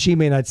so that she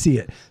may not see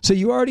it. So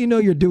you already know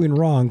you're doing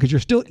wrong because you're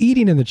still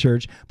eating in the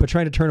church, but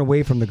trying to turn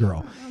away from the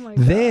girl.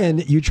 Then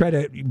you try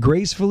to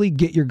gracefully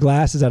get your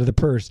glasses out of the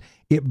purse.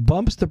 It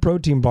bumps the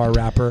protein bar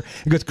wrapper.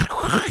 It goes,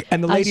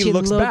 and the lady she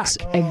looks back.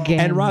 again.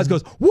 And Roz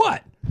goes,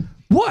 what?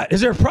 What? Is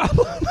there a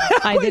problem?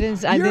 I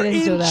didn't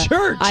do that.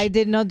 Church. I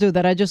did not do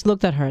that. I just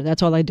looked at her.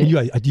 That's all I did.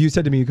 You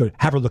said to me, you go,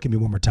 have her look at me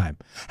one more time.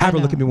 Have her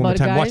look at me one more But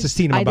time. guys, Watch the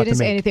scene I'm about to I didn't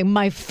say make. anything.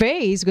 My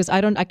face, because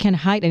I can't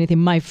hide anything.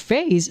 My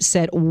face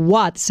said,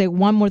 what? Say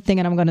one more thing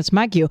and I'm going to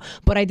smack you.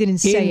 But I didn't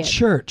say In it.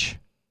 church.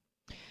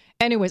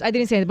 Anyways, I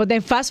didn't say it. But then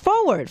fast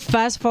forward. Then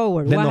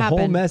What the happened?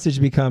 whole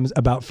message becomes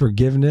about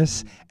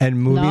forgiveness and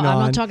moving on. No, I'm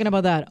not talking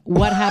about that.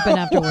 What happened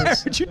Why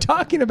afterwards? aren't you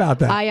talking about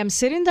that? I am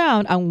sitting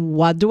down and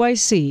what do I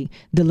see?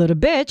 The little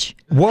bitch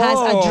Whoa, has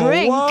a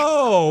drink.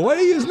 Whoa, what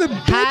are you using the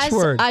bitch Has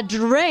word? a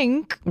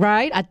drink,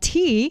 right? A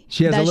tea.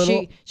 She has a that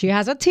little she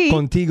has a tea.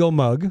 Contigo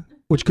mug,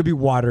 which could be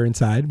water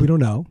inside. We don't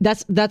know.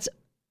 That's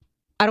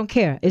I don't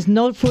care. It's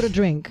no food or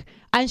drink.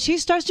 And she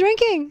starts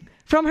drinking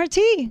from her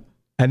tea.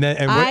 And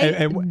then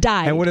I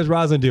died. And what does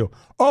Rosalind do?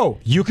 Oh,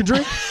 you can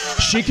drink?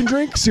 She can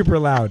drink? Super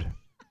loud.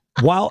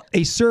 While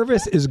a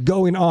service is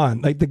going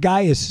on. Like the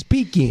guy is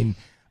speaking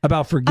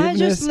about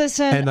forgiveness I just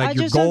listen. and like I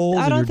your just goals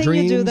I and don't your think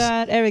dreams. you do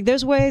that, Eric.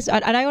 There's ways,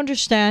 and I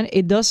understand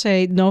it does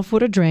say no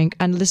food or drink.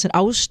 And listen,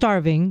 I was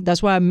starving.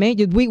 That's why I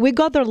made you. We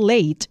got there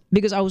late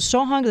because I was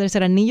so hungry that I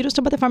said I need you to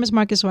stop at the farmer's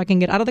market so I can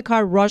get out of the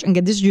car, rush, and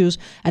get this juice,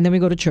 and then we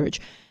go to church.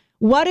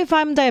 What if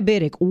I'm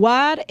diabetic?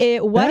 What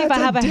if I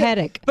have a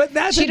headache? But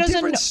that's She a doesn't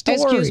different know- story.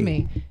 Excuse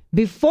me.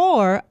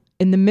 Before,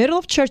 in the middle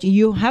of church,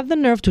 you have the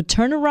nerve to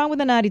turn around with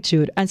an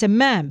attitude and say,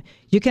 ma'am,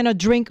 you cannot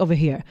drink over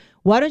here.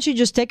 Why don't you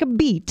just take a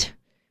beat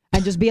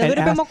and just be a And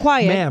little bit ask, more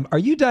quiet? Ma'am, are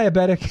you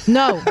diabetic?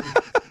 No.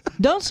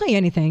 Don't say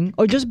anything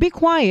or just be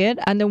quiet.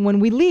 And then when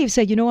we leave,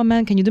 say, you know what,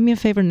 man, can you do me a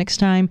favor next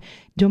time?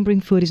 Don't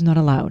bring food. It's not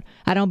allowed.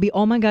 And I'll be,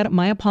 oh my God,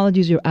 my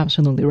apologies. You're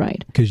absolutely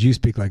right. Because you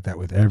speak like that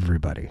with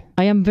everybody.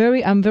 I'm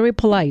very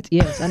polite.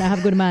 Yes. And I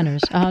have good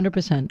manners.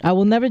 100%. I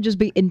will never just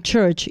be in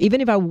church.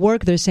 Even if I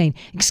work there saying,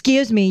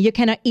 excuse me, you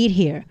cannot eat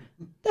here.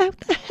 The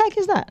heck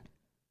is that?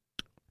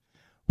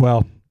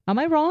 Well, Am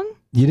I wrong?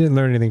 you didn't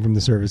learn anything from the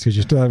service because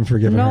you still haven't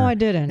forgiven her. No, I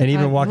didn't. And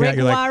even walking out, Rick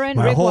you're like, Warren,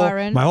 my Rick whole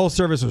Warren. my whole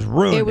service was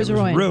ruined. It was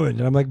ruined.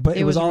 And I'm like, but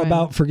it was all ruined.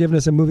 about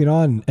forgiveness and moving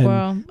on and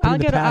Well,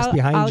 putting the past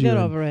behind I'll you. get and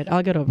over it.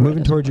 I'll get over it. moving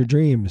That's towards okay. your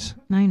dreams.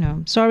 I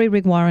know. Sorry,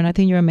 Rick Warren. I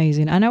think you're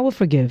amazing, and I will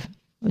forgive.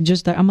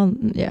 Just that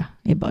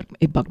it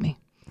bugged me.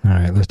 All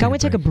right, let's. Can we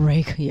take a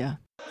break? Yeah.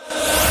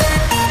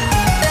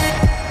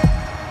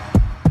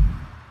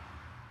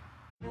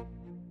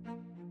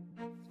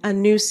 A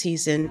new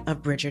season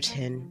of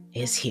Bridgerton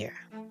is here.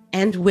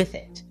 And with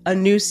it, a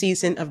new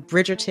season of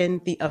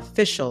Bridgerton, the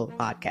official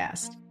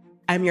podcast.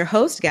 I'm your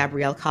host,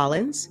 Gabrielle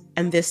Collins,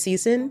 and this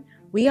season,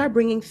 we are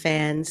bringing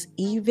fans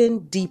even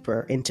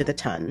deeper into the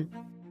ton.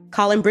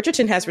 Colin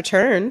Bridgerton has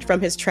returned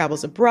from his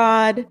travels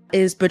abroad.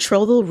 Is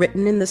betrothal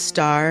written in the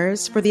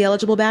stars for the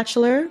eligible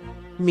bachelor?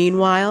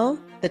 Meanwhile,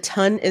 the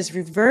ton is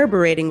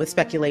reverberating with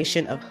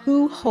speculation of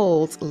who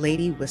holds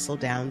Lady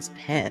Whistledown's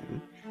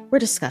pen. We're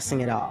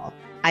discussing it all.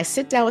 I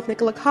sit down with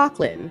Nicola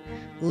Coughlan,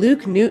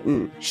 Luke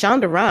Newton,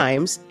 Shonda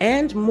Rhimes,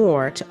 and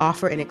more to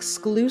offer an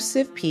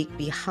exclusive peek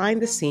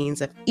behind the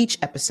scenes of each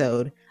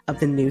episode of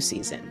the new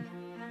season.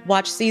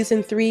 Watch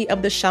season 3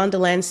 of the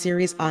Shondaland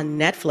series on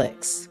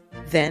Netflix.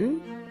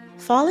 Then,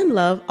 Fall in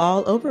love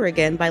all over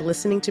again by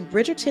listening to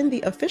Bridgerton,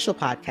 the official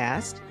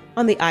podcast,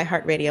 on the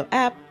iHeartRadio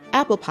app,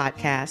 Apple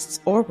Podcasts,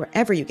 or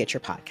wherever you get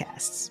your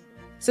podcasts.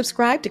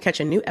 Subscribe to catch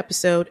a new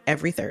episode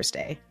every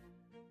Thursday.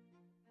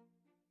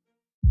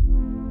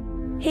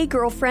 Hey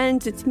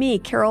girlfriends, it's me,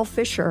 Carol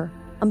Fisher.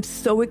 I'm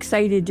so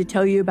excited to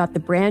tell you about the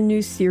brand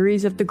new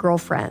series of The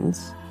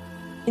Girlfriends.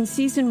 In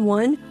season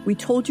 1, we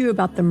told you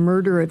about the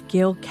murder of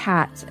Gail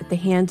Katz at the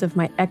hands of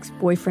my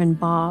ex-boyfriend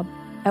Bob.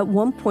 At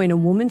one point, a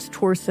woman's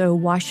torso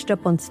washed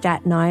up on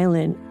Staten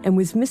Island and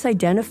was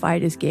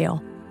misidentified as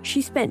Gail.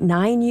 She spent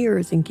 9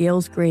 years in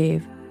Gail's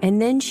grave,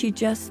 and then she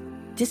just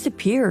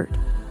disappeared.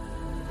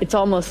 It's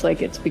almost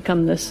like it's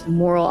become this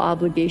moral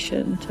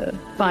obligation to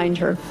find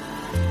her.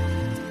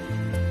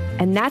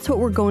 And that's what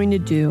we're going to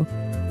do.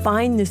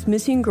 Find this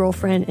missing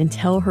girlfriend and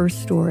tell her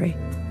story.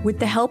 With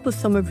the help of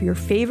some of your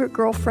favorite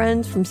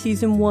girlfriends from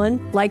season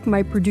 1, like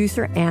my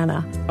producer,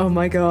 Anna. Oh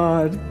my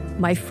God.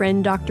 My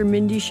friend, Dr.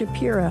 Mindy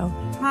Shapiro.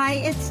 Hi,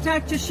 it's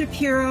Dr.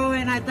 Shapiro,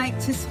 and I'd like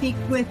to speak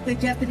with the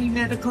Deputy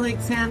Medical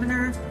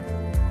Examiner.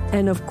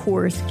 And of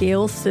course,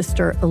 Gail's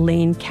sister,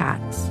 Elaine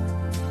Katz.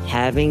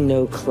 Having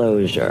no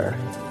closure,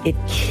 it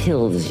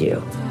kills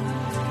you.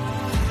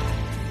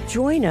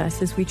 Join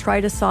us as we try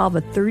to solve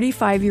a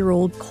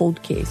 35-year-old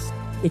cold case.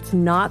 It's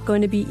not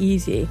going to be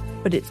easy,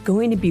 but it's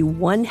going to be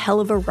one hell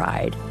of a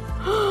ride.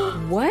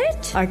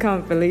 What? I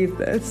can't believe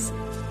this.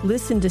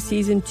 Listen to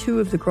season 2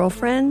 of The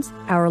Girlfriends,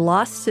 Our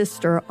Lost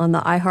Sister on the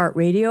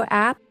iHeartRadio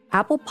app,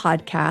 Apple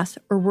Podcasts,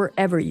 or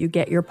wherever you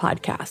get your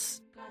podcasts.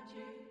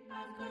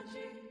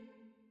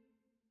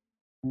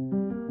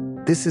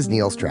 This is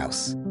Neil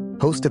Strauss,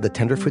 host of the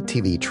Tenderfoot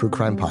TV true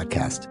crime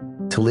podcast,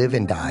 To Live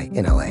and Die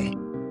in LA.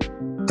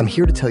 I'm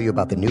here to tell you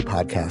about the new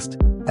podcast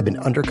I've been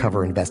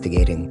undercover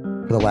investigating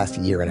for the last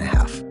year and a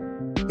half.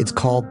 It's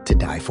called To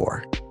Die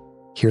For.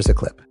 Here's a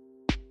clip.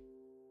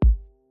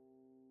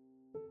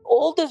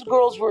 All these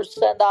girls were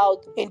sent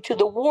out into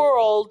the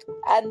world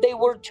and they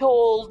were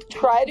told,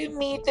 try to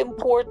meet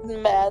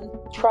important men,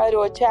 try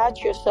to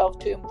attach yourself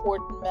to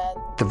important men.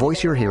 The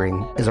voice you're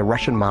hearing is a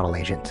Russian model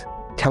agent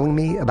telling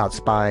me about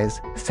spies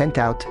sent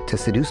out to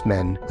seduce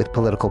men with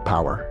political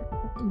power.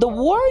 The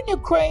war in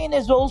Ukraine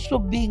is also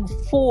being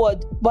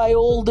fought by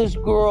all these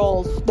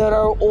girls that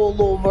are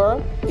all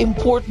over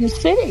important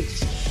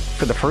cities.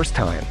 For the first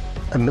time,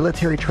 a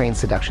military-trained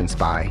seduction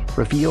spy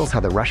reveals how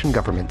the Russian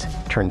government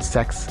turned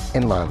sex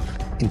and love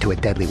into a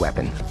deadly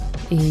weapon.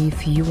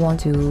 If you want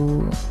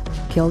to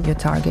kill your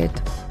target,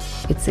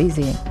 it's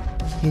easy.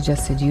 You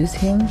just seduce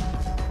him,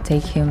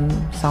 take him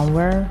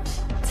somewhere,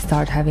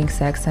 start having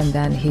sex, and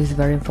then he's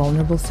very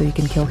vulnerable, so you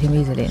can kill him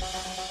easily.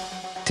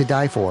 To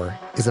Die For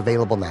is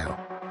available now.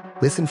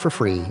 Listen for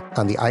free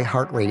on the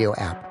iHeartRadio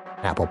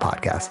app, Apple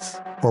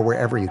Podcasts, or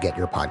wherever you get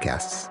your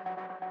podcasts.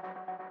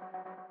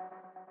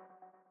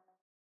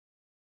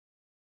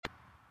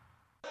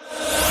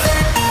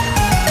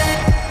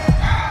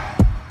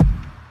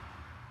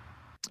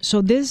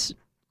 So this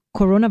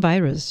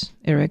coronavirus,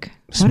 Eric,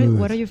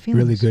 what are you feeling?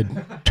 Really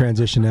good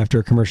transition after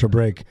a commercial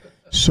break.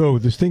 So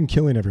this thing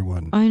killing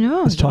everyone. I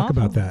know. Let's talk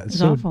about that.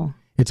 It's awful.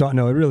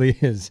 No, it really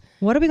is.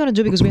 What are we going to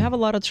do? Because we have a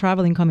lot of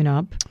traveling coming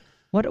up.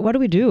 What do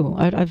we do?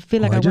 I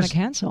feel like I want to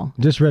cancel.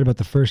 Just read about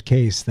the first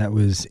case that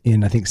was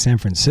in, I think, San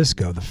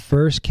Francisco. The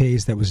first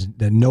case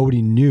that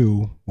nobody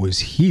knew was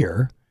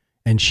here,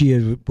 and she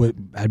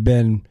had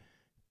been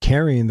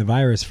carrying the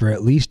virus for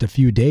at least a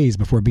few days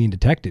before being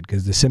detected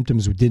because the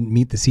symptoms didn't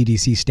meet the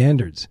CDC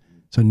standards.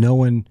 So no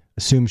one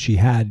assumed she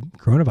had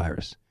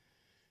coronavirus.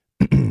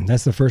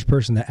 That's the first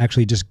person that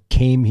actually just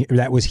came here,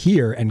 that was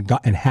here and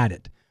had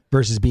it,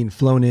 versus being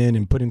flown in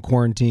and put in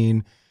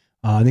quarantine.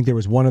 I think there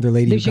was one other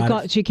lady.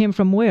 She came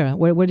from where?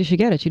 Where did she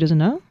get it? She doesn't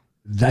know?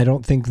 I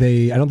don't think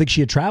she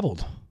had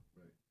traveled.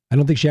 I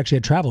don't think she actually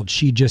had traveled.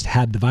 She just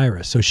had the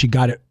virus. So she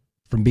got it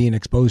from being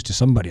exposed to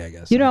somebody, I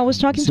guess. I was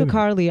talking to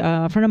Carly,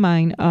 a friend of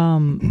mine,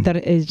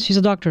 she's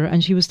a doctor,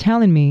 and she was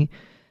telling me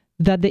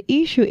that the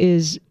issue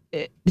is,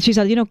 she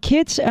said,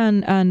 kids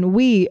and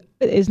we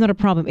is not a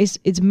problem.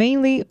 It's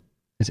mainly...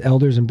 It's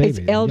elders and babies.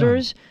 It's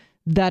elders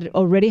that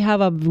already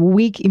have a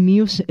weak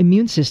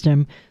immune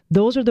system.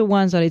 Those are the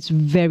ones that it's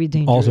very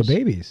dangerous. Also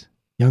babies,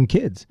 young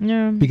kids.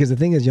 Yeah. Because the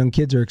thing is, young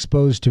kids are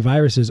exposed to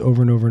viruses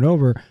over and over and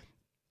over.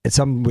 It's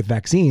some with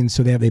vaccines,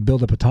 so they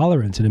build up a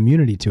tolerance and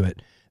immunity to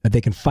it that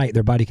they can fight.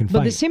 Their body can fight.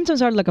 But the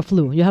symptoms are like a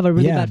flu. You have a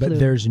really bad flu. Yeah, but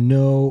there's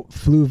no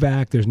flu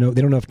vac. They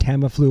don't know if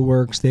Tamiflu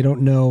works. They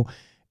don't know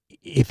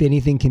if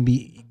anything can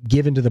be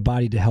given to the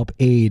body to help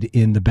aid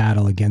in the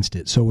battle against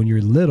it. So when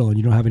you're little and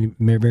you don't have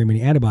very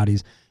many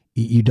antibodies,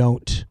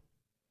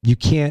 you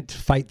can't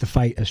fight the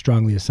fight as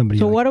strongly as somebody.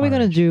 So what are we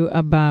going to do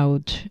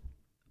about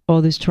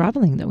all this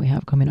traveling that we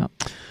have coming up?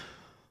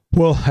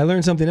 Well, I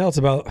learned something else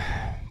about,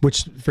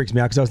 which freaks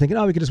me out because I was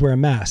thinking, we could just wear a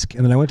mask.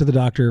 And then I went to the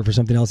doctor for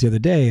something else the other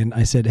day and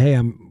I said, hey,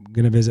 I'm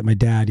going to visit my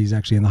dad. He's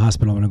actually in the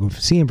hospital. I'm going to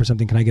go see him for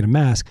something. Can I get a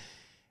mask?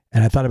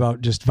 And I thought about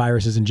just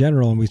viruses in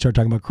general. And we started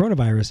talking about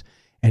coronavirus.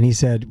 And he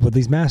said, well,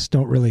 these masks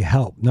don't really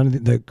help. None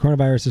of the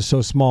coronavirus is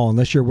so small,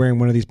 unless you're wearing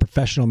one of these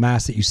professional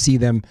masks that you see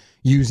them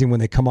using when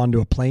they come onto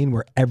a plane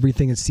where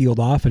everything is sealed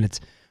off and it's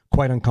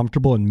quite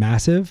uncomfortable and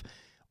massive.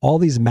 All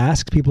these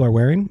masks people are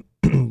wearing,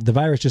 the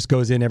virus just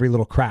goes in every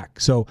little crack.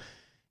 So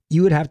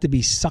you would have to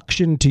be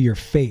suctioned to your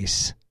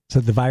face so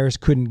the virus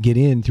couldn't get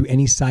in through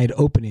any side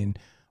opening,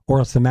 or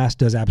else the mask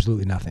does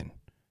absolutely nothing.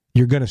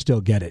 You're going to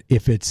still get it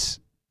if it's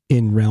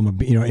in realm of,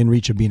 in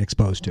reach of being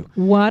exposed to.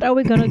 What are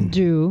we going to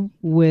do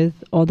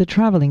with all the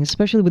traveling,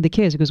 especially with the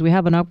kids? Because we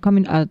have an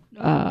upcoming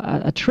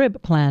a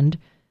trip planned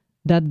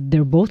that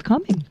they're both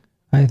coming.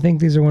 I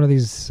think these are one of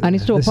these. And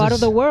it's to a part of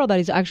the world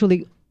that is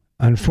actually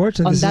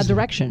unfortunately on that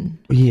direction.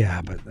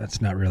 Yeah, but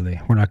that's not really,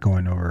 we're not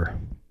going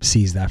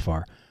overseas that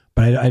far.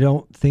 But I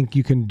don't think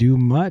you can do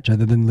much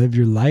other than live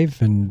your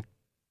life and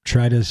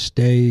try to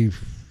stay,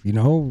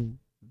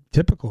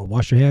 typical.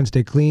 Wash your hands,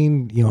 stay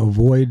clean,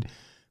 avoid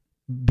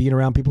being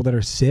around people that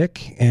are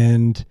sick,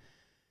 and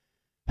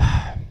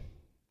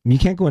you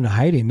can't go into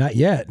hiding. Not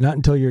yet. Not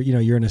until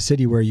you're in a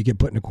city where you get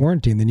put into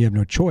quarantine. Then you have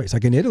no choice.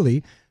 Like in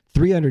Italy,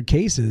 300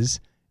 cases,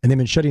 and they've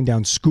been shutting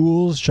down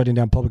schools, shutting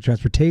down public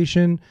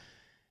transportation.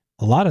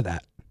 A lot of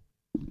that.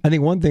 I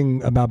think one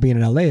thing about being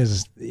in LA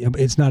is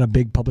it's not a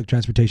big public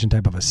transportation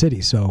type of a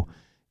city, so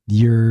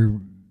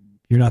you're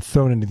not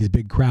thrown into these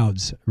big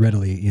crowds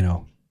readily.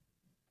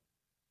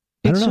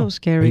 It's so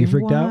scary. Are you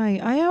freaked out?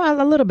 I am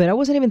a little bit. I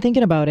wasn't even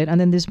thinking about it.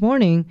 And then this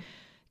morning,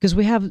 because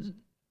we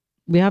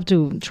have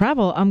to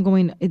travel, I'm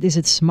going, is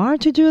it smart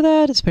to do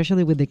that,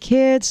 especially with the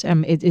kids?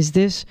 Is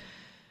this,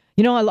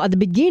 at the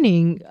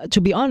beginning,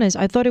 to be honest,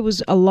 I thought it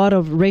was a lot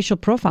of racial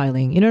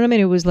profiling. You know what I mean?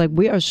 It was like,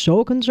 we are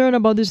so concerned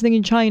about this thing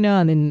in China.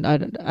 And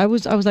then I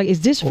was like, is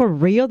this for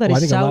real? That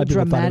is so dramatic? I think a lot of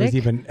people thought it was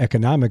even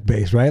economic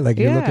based, right? Like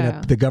you're looking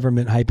at the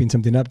government hyping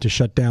something up to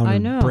shut down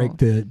and break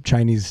the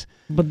Chinese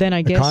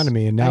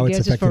economy, and now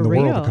it's affecting the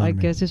world economy. I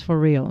guess it's for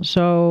real.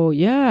 So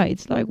yeah,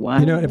 it's like,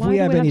 why? If we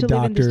have any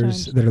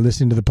doctors that are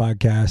listening to the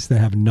podcast that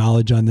have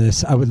knowledge on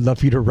this, I would love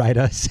for you to write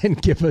us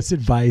and give us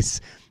advice,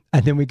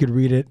 and then we could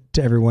read it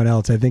to everyone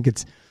else. I think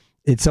it's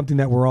something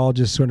that we're all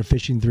just sort of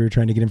fishing through,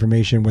 trying to get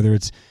information, whether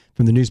it's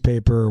from the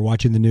newspaper or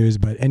watching the news.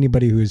 But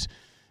anybody who's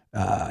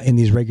in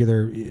these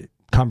regular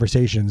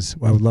conversations,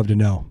 I would love to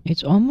know.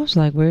 It's almost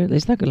like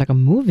it's like a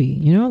movie,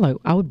 like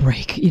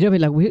Outbreak.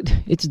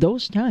 It's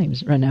those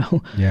times right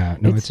now. Yeah,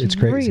 no, it's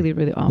crazy. Really,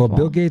 really awful. Well,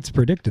 Bill Gates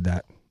predicted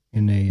that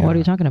in a. What are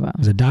you talking about?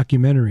 There's a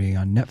documentary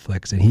on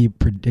Netflix, and he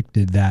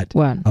predicted that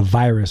a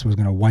virus was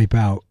going to wipe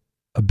out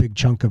a big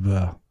chunk of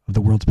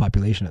the world's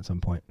population at some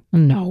point.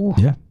 No.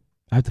 Yeah,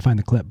 I have to find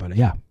the clip, but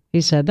yeah.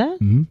 He said that?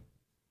 Mm-hmm.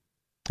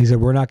 He said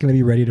we're not going to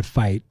be ready to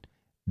fight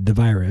the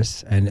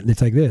virus, and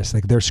it's like this,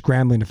 like they're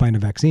scrambling to find a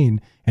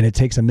vaccine, and it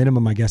takes a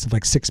minimum, I guess, of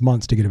like 6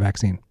 months to get a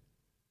vaccine.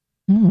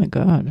 Oh my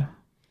God.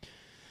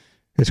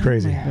 It's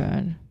crazy. Oh my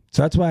God.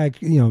 So that's why,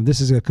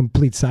 this is a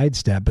complete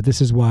sidestep, but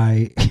this is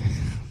why,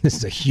 this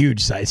is a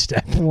huge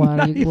sidestep. What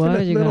are you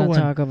going to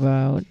talk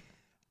about?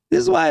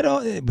 This is why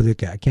but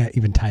okay, I can't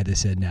even tie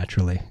this in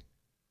naturally.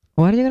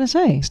 What are you going to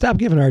say? Stop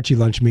giving Archie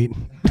lunch meat.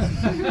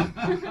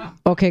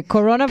 Okay,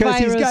 coronavirus. Because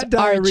he's got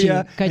diarrhea,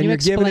 Archie. Can and you you're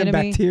explain giving him to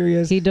me?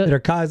 bacteria that are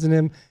causing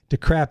him to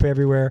crap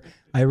everywhere.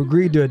 I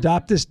agreed to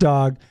adopt this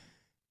dog.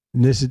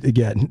 And this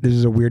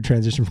is a weird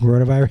transition from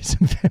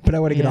coronavirus, but I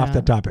want to get off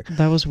that topic.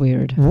 That was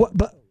weird.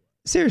 But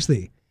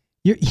seriously,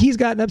 he's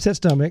got an upset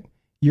stomach.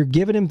 You're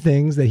giving him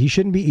things that he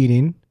shouldn't be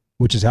eating,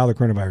 which is how the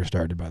coronavirus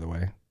started, by the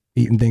way.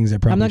 Eating things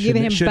that probably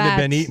shouldn't have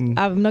been eaten.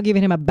 I'm not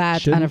giving him a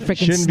bat and a freaking snake.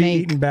 Shouldn't be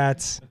eating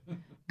bats.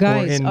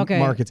 Guys, in okay.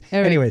 markets.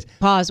 Right. Anyways.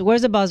 Pause.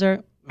 Where's the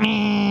buzzer?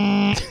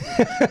 I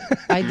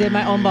did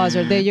my own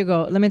buzzer. There you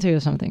go. Let me tell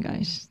you something,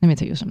 guys. Let me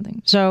tell you something.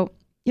 So,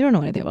 you don't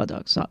know anything about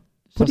dogs. Stop.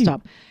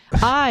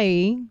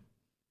 I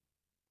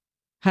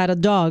had a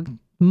dog,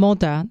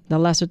 Mota, that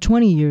lasted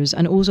 20 years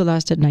and also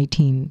lasted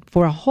 19.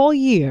 For a whole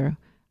year,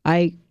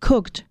 I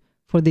cooked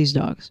for these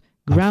dogs.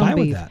 Ground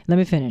beef. Let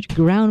me finish.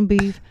 Ground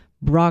beef,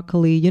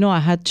 broccoli. I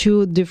had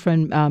 2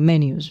 different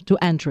menus, 2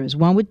 entrees.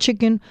 One with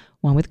chicken,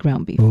 one with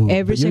ground beef. Ooh,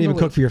 every but single you don't even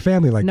cook for your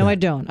family like that. No, I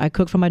don't. I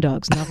cook for my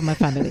dogs, not for my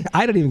family.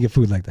 I don't even get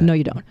food like that. No,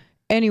 you don't.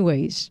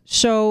 Anyways,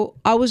 so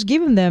I was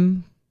giving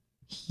them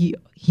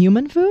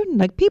human food,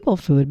 like people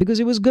food,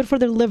 because it was good for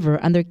their liver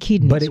and their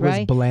kidneys, but it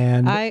was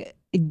bland.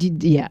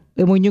 Yeah.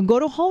 When you go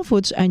to Whole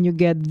Foods and you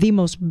get the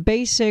most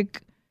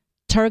basic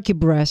turkey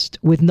breast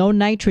with no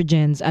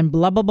nitrogens and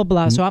blah, blah, blah,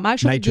 blah. So I'm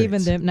actually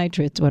giving them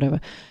nitrates,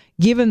 whatever.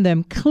 Giving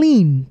them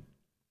clean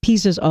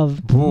pieces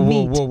of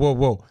meat.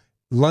 Whoa.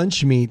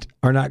 Lunch meat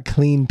are not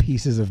clean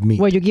pieces of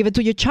meat. Well, you give it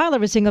to your child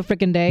every single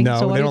freaking day. No,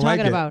 so what they are don't you talking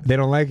like it. about? They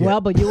don't like it.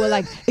 Well, but you were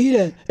like,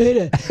 eat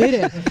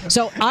it.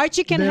 So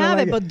Archie can have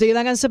it, but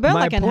Dylan and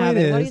Sabella can have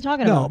it. What are you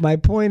talking about? No, my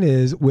point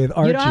is with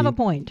Archie. You don't have a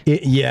point.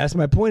 Yes,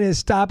 my point is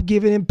stop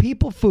giving him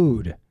people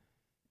food.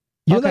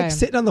 You're like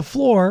sitting on the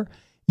floor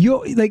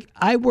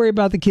I worry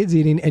about the kids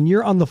eating, and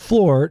you're on the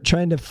floor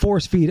trying to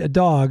force feed a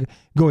dog,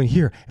 going,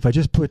 here, if I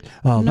just put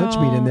lunch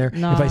meat in there,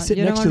 if I sit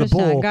next to the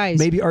bowl, guys,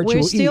 maybe Archie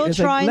will eat. It's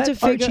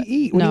let Archie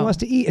eat when he wants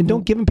to eat, and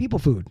don't give him people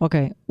food.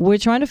 Okay, we're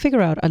trying to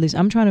figure out, at least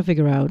I'm trying to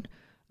figure out,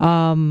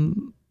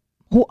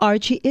 who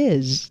Archie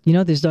is.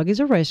 This dog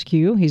is a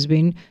rescue. He's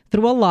been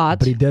through a lot.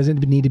 But he doesn't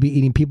need to be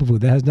eating people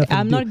food. That has nothing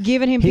I'm to do. not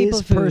giving him people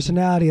food. His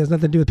personality has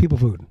nothing to do with people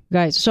food.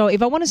 Guys, so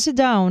if I want to sit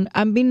down,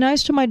 I'm being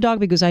nice to my dog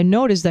because I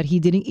noticed that he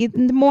didn't eat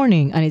in the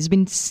morning and it's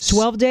been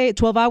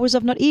 12 hours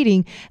of not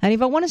eating. And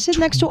if I want to sit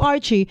next to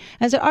Archie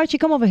and say, Archie,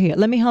 come over here.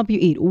 Let me help you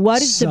eat.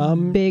 What is the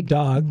big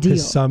deal?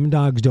 Because some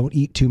dogs don't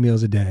eat 2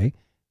 meals a day.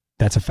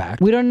 That's a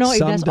fact. We don't know if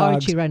that's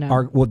Archie right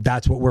now.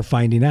 That's what we're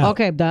finding out.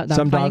 Okay,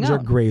 some dogs are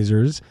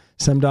grazers.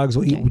 Some dogs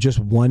will eat just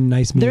one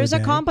nice meal. There's a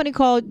company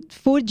called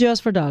Food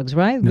Just for Dogs,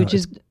 right? Which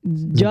is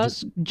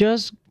just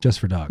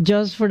for dogs.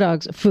 Just for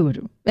dogs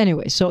food.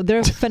 Anyway, so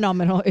they're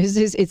phenomenal.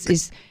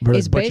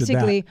 It's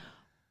basically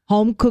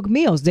home cooked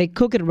meals. They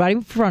cook it right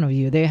in front of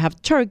you. They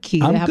have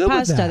turkey. They have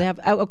pasta. They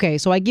have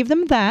so I give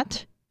them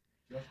that.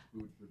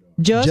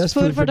 Just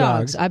food for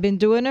dogs. I've been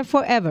doing it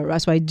forever.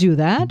 So I do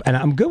that. And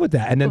I'm good with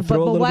that. And then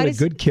throw a little bit of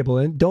good kibble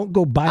in. Don't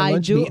go buy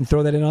lunch meat and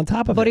throw that in on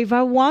top of it. But if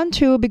I want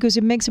to, because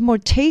it makes it more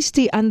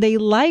tasty and they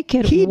like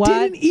it, he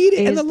didn't eat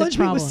it and the lunch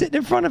meat was sitting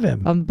in front of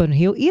him. But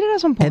he'll eat it at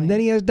some point. And then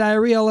he has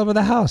diarrhea all over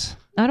the house.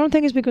 I don't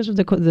think it's because of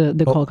the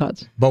cold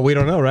cuts. But we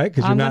don't know, right?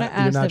 Because you're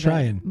not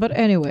trying. But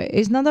anyway,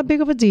 it's not that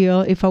big of a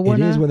deal. If I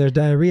want to. It is when there's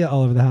diarrhea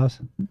all over the house.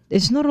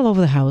 It's not all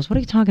over the house. What are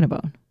you talking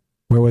about?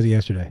 Where was he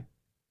yesterday?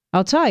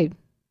 Outside.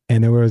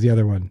 And then where was the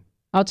other one?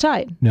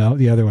 Outside. No,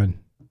 the other one.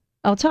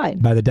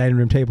 Outside. By the dining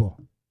room table.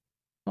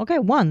 Okay,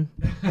 one.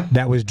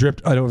 That was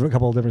dripped over a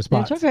couple of different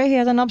spots. It's okay. He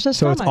has an upset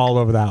stomach. So it's all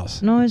over the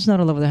house. No, it's not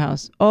all over the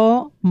house.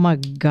 Oh my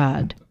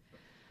God.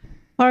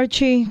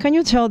 Archie, can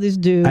you tell this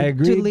dude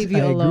to leave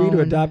you alone? I agreed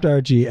to adopt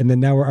Archie, and then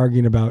now we're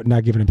arguing about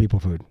not giving him people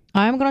food.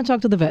 I'm going to talk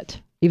to the vet.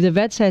 If the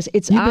vet says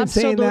it's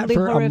absolutely horrific. You've been saying that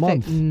for a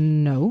month.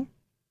 No.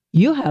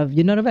 You have.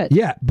 You're not a vet.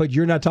 Yeah, but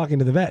you're not talking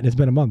to the vet, and it's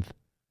been a month.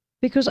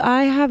 Because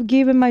I have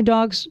given my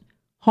dogs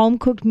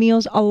home-cooked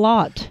meals a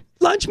lot.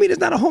 Lunch meat is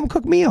not a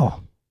home-cooked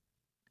meal.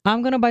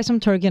 I'm going to buy some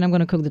turkey and I'm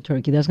going to cook the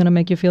turkey. That's going to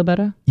make you feel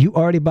better? You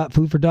already bought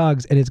food for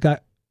dogs and it's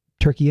got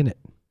turkey in it.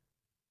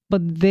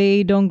 But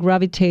they don't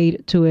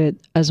gravitate to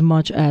it as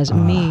much as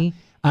me.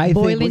 I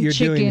think what you're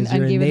doing is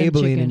you're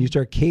enabling and you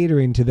start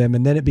catering to them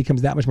and then it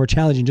becomes that much more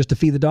challenging just to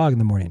feed the dog in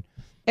the morning.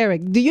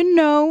 Eric, do you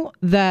know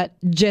that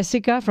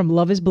Jessica from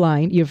Love is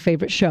Blind, your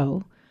favorite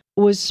show,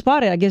 was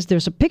spotted? I guess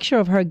there's a picture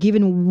of her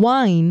giving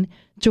wine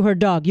to her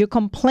dog. You're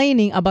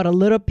complaining about a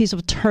little piece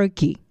of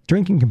turkey.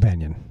 Drinking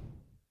companion.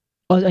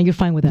 Oh, and you're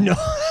fine with that? No,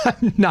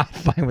 I'm not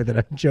fine with it.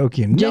 I'm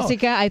joking.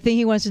 Jessica, I think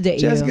he wants to date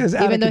Jessica's you.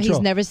 Out even of though control.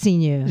 He's never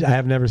seen you. I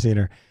have never seen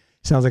her.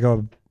 Sounds like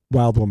a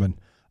wild woman.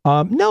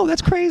 No,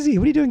 that's crazy.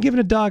 What are you doing giving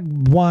a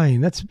dog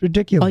wine? That's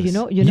ridiculous. Oh, you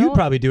know, you'd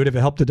probably do it if it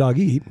helped the dog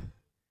eat.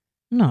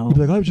 No. You'd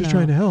be like, I was just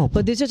trying to help.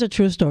 But this is a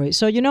true story.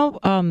 So,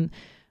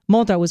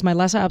 Malta was my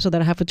last episode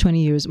that I had for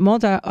 20 years.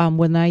 Malta,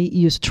 when I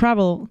used to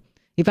travel,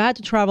 if I had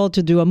to travel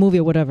to do a movie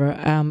or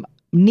whatever,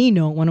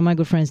 Nino, one of my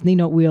good friends,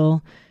 Nino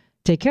will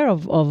take care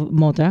of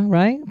Malta,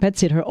 right? Pet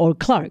sit her, or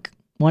Clark.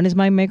 One is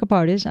my makeup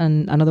artist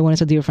and another one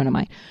is a dear friend of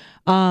mine.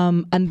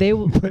 And they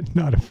will... But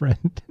not a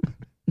friend.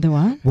 The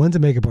what? One's a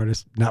makeup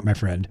artist, not my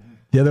friend.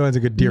 The other one's a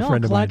good dear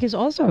friend of mine. Clark is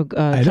also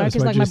Clark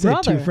is like my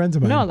brother. 2 friends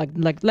of mine. No,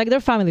 like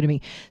they're family to me.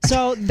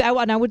 So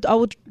I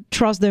would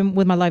trust them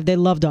with my life. They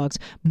love dogs,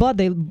 but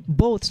they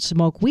both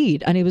smoke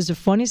weed. And it was the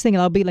funniest thing.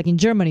 I'll be like in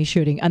Germany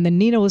shooting, and then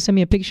Nina will send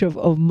me a picture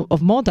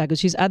of Malta because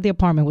she's at the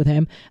apartment with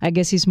him. I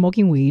guess he's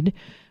smoking weed.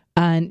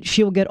 And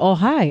she'll get all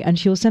high and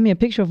she'll send me a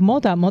picture of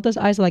Malta. Malta's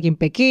eyes are like in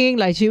Peking.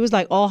 Like she was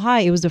like all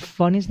high. It was the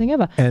funniest thing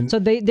ever. And so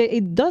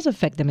it does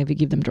affect them if you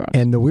give them drugs.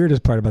 And the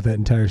weirdest part about that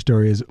entire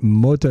story is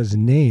Mota's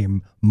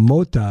name,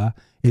 Mota,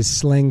 is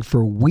slang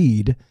for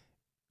weed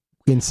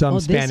in some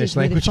Spanish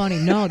language. This is really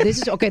funny. No,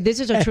 this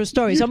is a true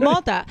story. So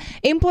Malta,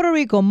 in Puerto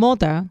Rico,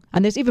 Mota,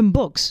 and there's even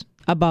books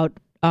about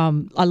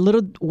a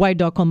little white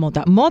dog called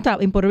Mota. Mota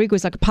in Puerto Rico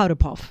is like a powder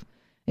puff.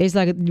 It's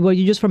like what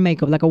you use for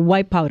makeup, like a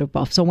white powder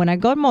puff. So when I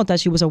got Malta,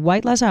 she was a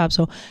white Lhasa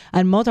Apso,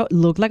 and Malta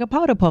looked like a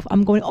powder puff.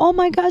 I'm going, oh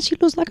my God, she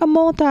looks like a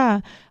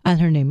Malta.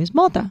 And her name is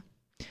Malta.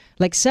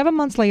 Like 7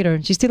 months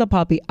later, she's still a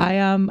puppy.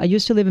 I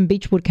used to live in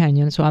Beechwood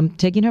Canyon, so I'm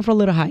taking her for a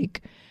little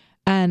hike.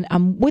 And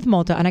I'm with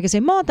Malta, and I can say,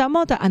 Malta,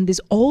 Malta. And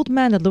this old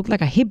man that looked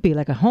like a hippie,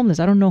 like a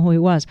homeless, I don't know who he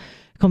was,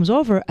 comes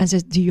over and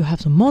says, do you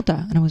have some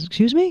Malta? And I was,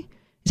 excuse me?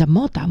 He said,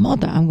 Malta,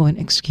 Malta. I'm going,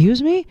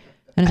 excuse me?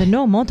 And I said,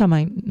 no, Malta,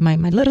 my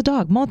little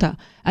dog, Malta.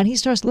 And he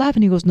starts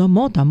laughing. He goes, no,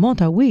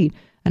 Malta, weed.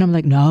 And I'm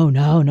like, no,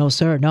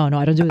 sir. No,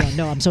 I don't do that.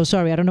 No, I'm so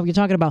sorry. I don't know what you're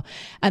talking about.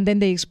 And then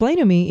they explain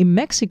to me in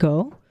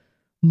Mexico,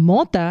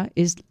 Malta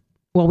is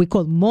what we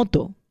call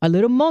moto. A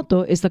little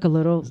moto is like a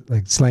little...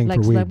 Like slang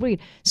for weed. Like weed.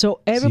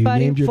 So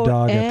everybody you named your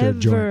dog after a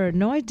joint.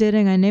 No, I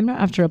didn't. I named her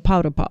after a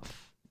powder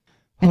puff.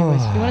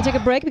 Anyways, you want to take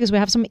a break? Because we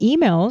have some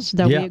emails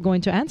that we're going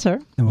to answer.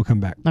 And we'll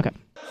come back. Okay.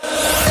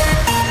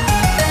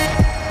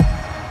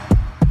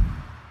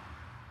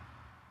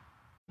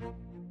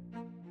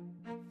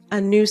 A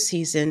new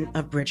season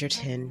of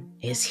Bridgerton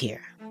is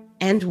here.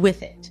 And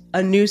with it,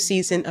 a new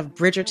season of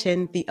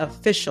Bridgerton, the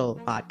official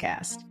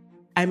podcast.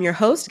 I'm your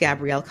host,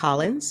 Gabrielle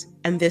Collins,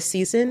 and this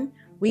season,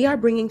 we are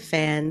bringing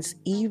fans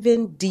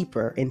even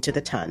deeper into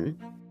the ton.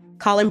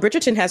 Colin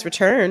Bridgerton has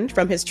returned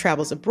from his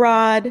travels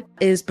abroad.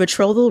 Is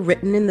betrothal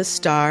written in the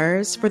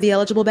stars for the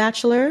eligible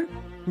bachelor?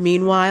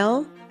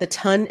 Meanwhile, the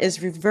ton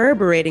is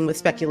reverberating with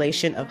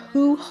speculation of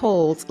who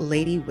holds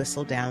Lady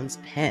Whistledown's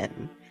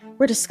pen.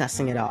 We're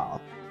discussing it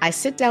all. I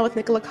sit down with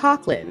Nicola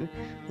Coughlan,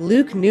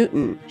 Luke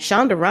Newton,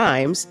 Shonda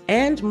Rhimes,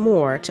 and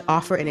more to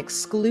offer an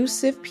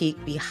exclusive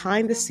peek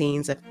behind the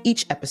scenes of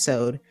each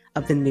episode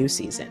of the new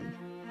season.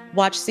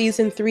 Watch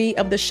season 3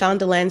 of the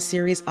Shondaland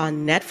series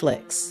on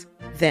Netflix.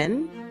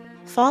 Then,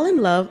 fall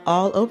in love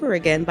all over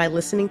again by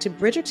listening to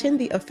Bridgerton,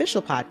 the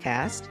official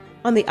podcast,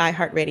 on the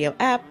iHeartRadio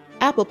app,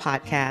 Apple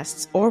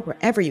Podcasts, or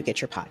wherever you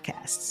get your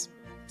podcasts.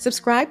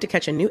 Subscribe to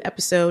catch a new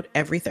episode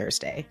every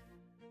Thursday.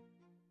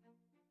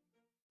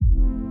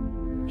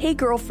 Hey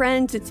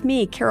girlfriends, it's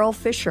me, Carol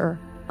Fisher.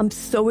 I'm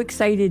so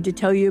excited to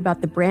tell you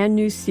about the brand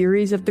new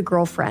series of The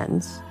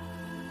Girlfriends.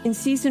 In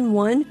season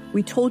 1,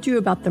 we told you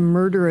about the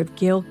murder of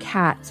Gail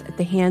Katz at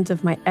the hands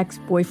of my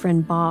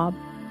ex-boyfriend Bob.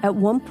 At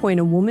one point,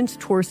 a woman's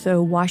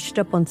torso washed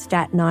up on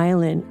Staten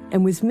Island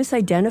and was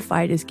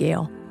misidentified as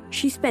Gail.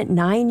 She spent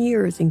 9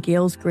 years in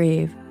Gail's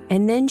grave,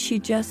 and then she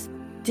just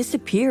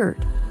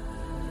disappeared.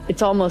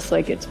 It's almost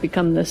like it's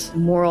become this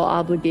moral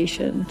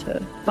obligation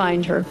to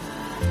find her.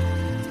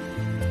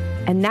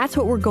 And that's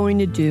what we're going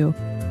to do.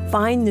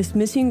 Find this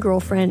missing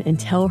girlfriend and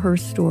tell her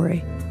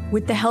story.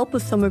 With the help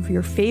of some of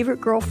your favorite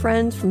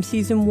girlfriends from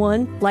season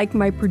 1, like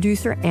my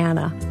producer,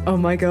 Anna. Oh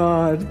my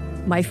God.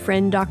 My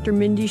friend, Dr.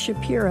 Mindy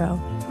Shapiro.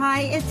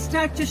 Hi, it's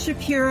Dr.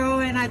 Shapiro,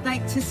 and I'd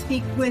like to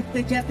speak with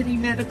the deputy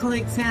medical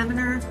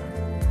examiner.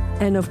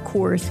 And of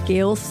course,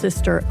 Gail's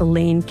sister,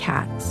 Elaine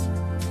Katz.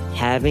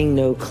 Having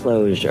no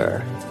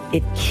closure,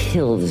 it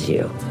kills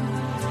you.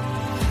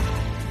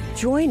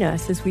 Join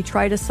us as we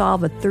try to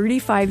solve a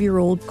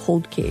 35-year-old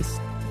cold case.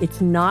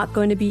 It's not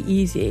going to be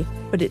easy,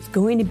 but it's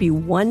going to be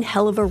one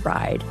hell of a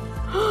ride.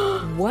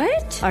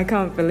 What? I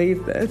can't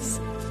believe this.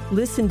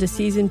 Listen to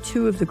season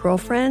 2 of The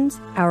Girlfriends,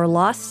 Our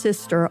Lost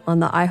Sister on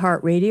the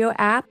iHeartRadio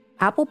app,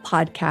 Apple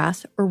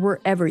Podcasts, or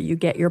wherever you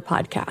get your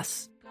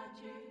podcasts.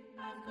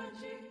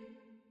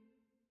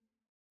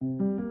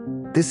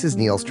 This is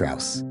Neil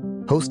Strauss,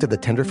 host of the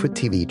Tenderfoot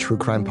TV true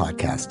crime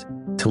podcast,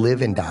 To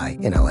Live and Die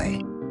in LA.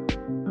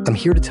 I'm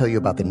here to tell you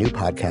about the new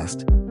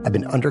podcast I've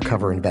been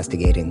undercover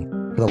investigating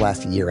for the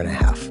last year and a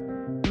half.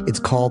 It's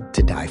called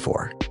To Die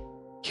For.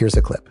 Here's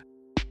a clip.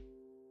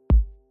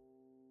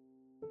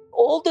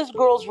 All these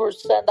girls were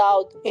sent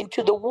out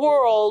into the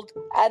world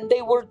and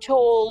they were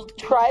told,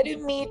 try to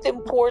meet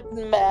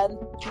important men,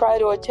 try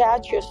to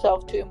attach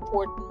yourself to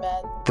important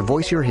men. The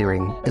voice you're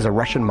hearing is a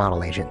Russian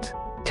model agent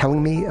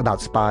telling me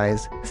about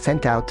spies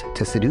sent out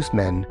to seduce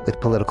men with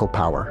political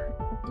power.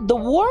 The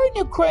war in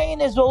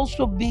Ukraine is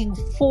also being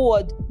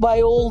fought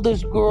by all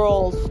these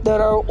girls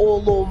that are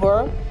all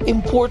over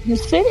important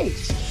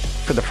cities.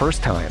 For the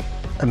first time,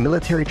 a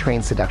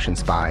military-trained seduction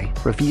spy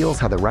reveals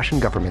how the Russian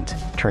government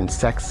turned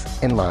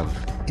sex and love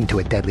into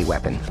a deadly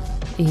weapon.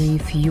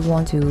 If you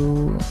want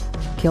to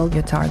kill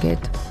your target,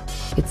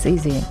 it's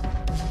easy.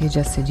 You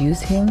just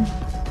seduce him,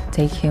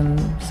 take him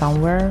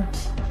somewhere,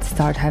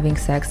 start having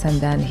sex,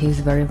 and then he's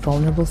very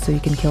vulnerable, so you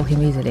can kill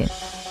him easily.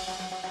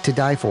 To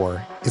Die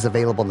For is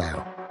available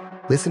now.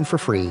 Listen for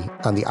free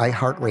on the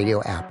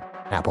iHeartRadio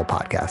app, Apple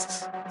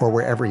Podcasts, or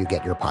wherever you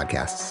get your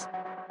podcasts.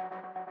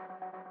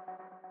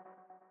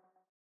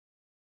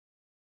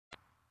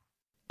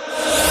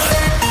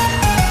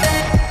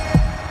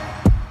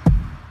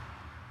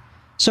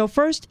 So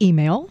first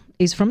email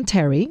is from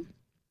Terry,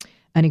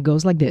 and it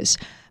goes like this.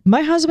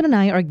 My husband and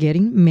I are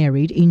getting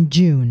married in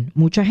June.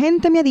 Mucha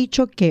gente me ha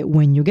dicho que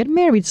when you get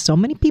married, so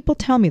many people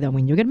tell me that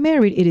when you get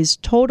married, it is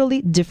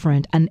totally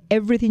different and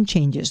everything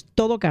changes.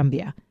 Todo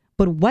cambia.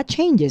 But what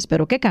changes?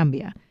 ¿Pero qué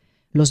cambia?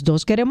 Los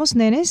dos queremos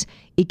nenes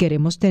y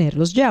queremos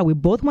tenerlos ya. We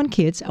both want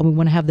kids and we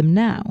want to have them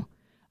now.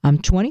 I'm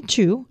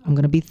 22. I'm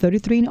going to be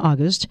 33 in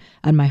August,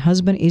 and my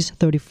husband is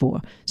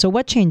 34. So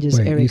what changes,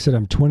 Wait, Eric? You said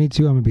I'm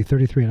 22. I'm going to be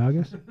 33 in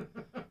August?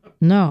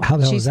 No, How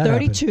the hell she's does that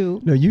 32.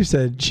 happen? No, you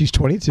said she's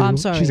 22. I'm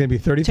sorry. She's going to be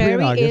 33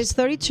 in August. Terry is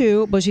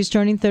 32, but she's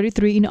turning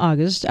 33 in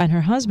August, and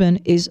her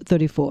husband is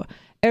 34.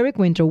 Eric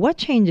Winter, what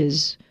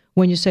changes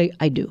when you say,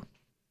 I do?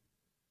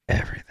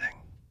 Everything.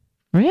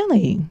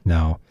 Really?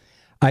 No.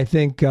 I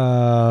think, look,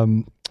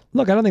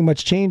 I don't think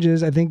much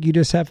changes. I think you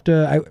just have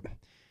to,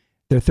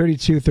 they're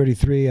 32,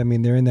 33. I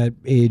mean, they're in that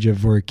age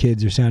of where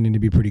kids are sounding to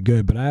be pretty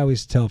good, but I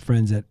always tell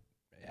friends that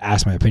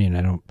ask my opinion.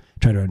 I don't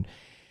try to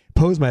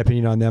pose my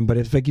opinion on them, but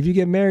it's like, if you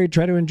get married,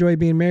 try to enjoy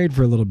being married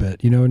for a little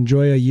bit,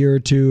 enjoy a year or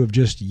two of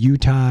just you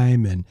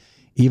time. And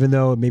even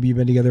though maybe you've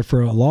been together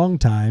for a long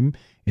time,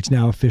 it's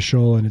now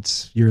official and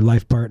it's your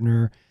life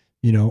partner,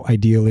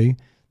 ideally.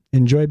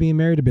 Enjoy being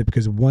married a bit,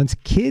 because once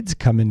kids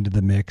come into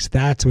the mix,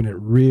 that's when it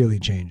really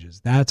changes.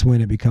 That's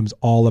when it becomes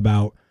all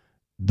about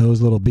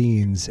those little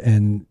beings,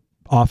 and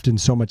often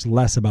so much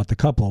less about the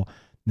couple.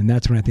 And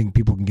that's when I think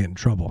people can get in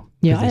trouble.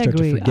 Yeah, I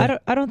agree.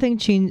 I don't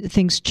think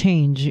things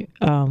change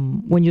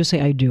when you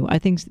say I do. I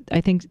think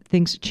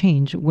things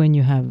change when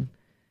you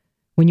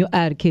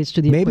add kids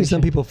to the Maybe equation.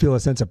 some people feel a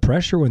sense of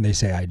pressure when they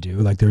say I do.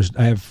 Like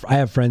I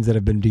have friends that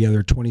have been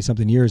together 20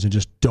 something years and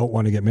just don't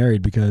want to get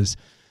married because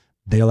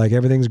they're like,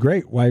 everything's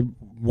great. Why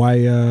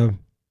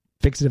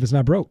fix it if it's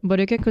not broke? But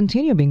it can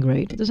continue being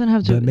great. It doesn't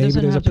have to. But maybe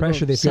there's a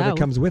pressure they feel that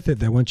comes with it,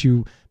 that once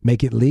you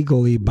make it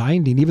legally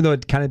binding, even though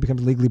it kind of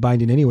becomes legally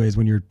binding anyways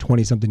when you're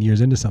 20 something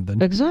years into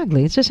something.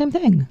 Exactly. It's the same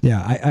thing.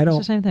 Yeah, I don't.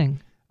 It's the same thing.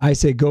 I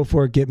say go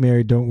for it, get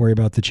married, don't worry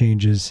about the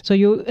changes. So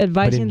you're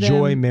advising but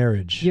enjoy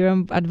marriage.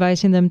 You're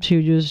advising them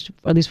to just,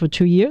 at least for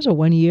 2 years or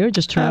 1 year,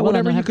 just travel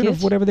whatever and have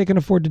kids? Whatever they can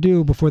afford to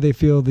do before they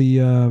feel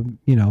the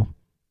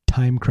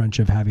time crunch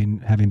of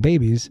having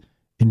babies.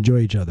 Enjoy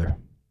each other.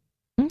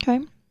 Okay.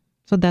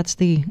 So that's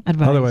the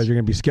advice. Otherwise, you're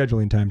going to be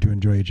scheduling time to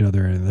enjoy each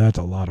other, and that's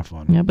a lot of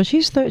fun. Yeah, but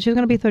she's going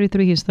to be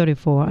 33. He's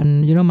 34,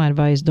 and my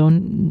advice: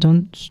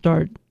 don't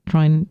start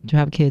trying to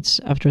have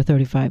kids after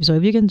 35. So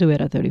if you can do it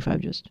at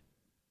 35, just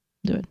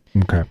do it.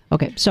 Okay.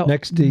 Okay. So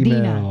next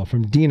email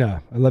from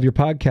Dina. I love your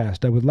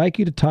podcast. I would like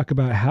you to talk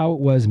about how it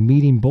was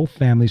meeting both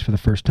families for the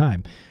first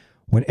time.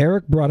 When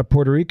Eric brought a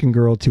Puerto Rican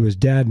girl to his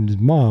dad and his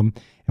mom,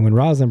 and when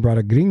Rosalind brought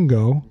a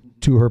gringo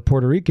to her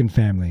Puerto Rican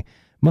family.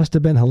 Must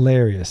have been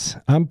hilarious.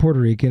 I'm Puerto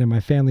Rican and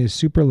my family is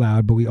super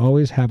loud, but we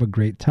always have a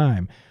great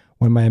time.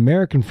 When my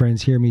American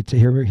friends hear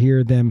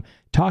them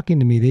talking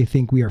to me, they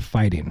think we are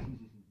fighting.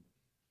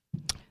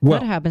 Well,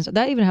 that happens.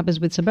 That even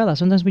happens with Sabella.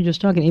 Sometimes we're just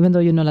talking, even though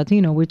you're not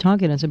Latino, we're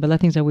talking and Sabella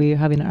thinks that we're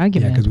having an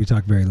argument. Yeah, because we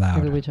talk very loud.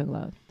 Because we talk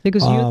loud.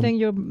 Because you think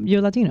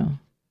you're Latino.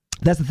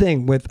 That's the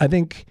thing. I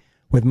think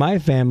with my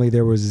family,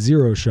 there was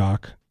zero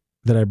shock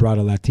that I brought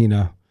a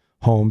Latina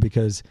home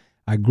because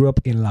I grew up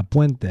in La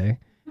Puente.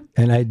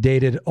 And I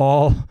dated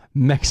all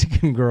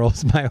Mexican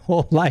girls my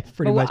whole life,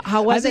 pretty much.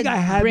 How was it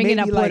bringing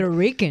up Puerto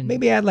Rican?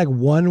 Maybe I had like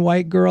one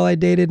white girl I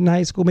dated in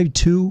high school, maybe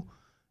two.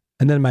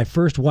 And then my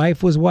first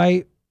wife was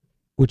white,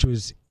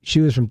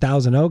 she was from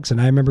Thousand Oaks.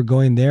 And I remember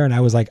going there and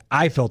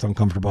I felt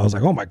uncomfortable. I was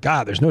like, oh my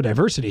God, there's no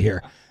diversity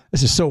here.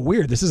 This is so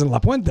weird. This isn't La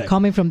Puente.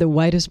 Coming from the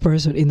whitest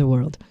person in the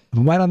world.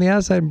 I'm white on the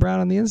outside and brown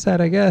on the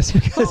inside, I guess.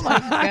 Because oh my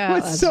God. I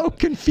was so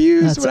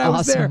confused when I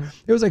was there.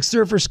 It was like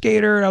surfer,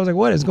 skater. And I was like,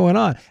 what is going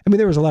on? I mean,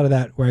 there was a lot of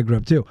that where I grew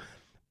up too.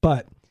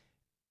 But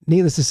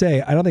needless to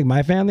say, I don't think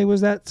my family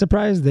was that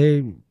surprised.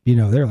 They're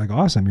like,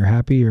 awesome. You're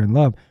happy. You're in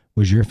love.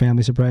 Was your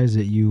family surprised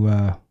that you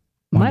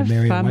wanted to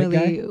marry a white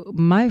guy?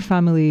 My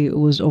family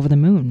was over the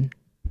moon.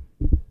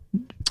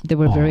 They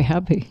were very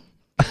happy.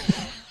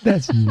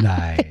 That's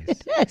nice.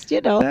 Yes,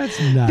 that's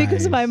nice.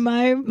 Because my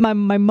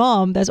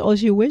mom, that's all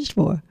she wished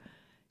for.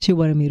 She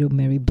wanted me to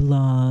marry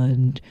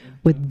blonde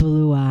with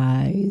blue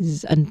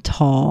eyes and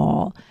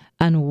tall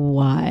and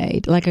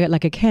white, like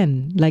a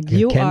Ken. Like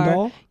you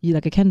are,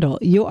 like a Ken doll.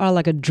 You are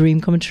like a dream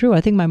come true.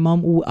 I think my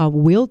mom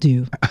willed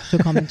you to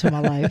come into my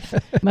life.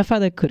 My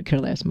father could care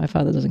less. My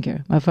father doesn't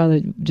care. My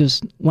father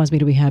just wants me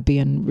to be happy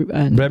and But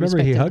I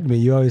remember he hugged me.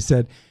 You always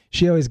said.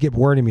 She always kept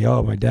warning me,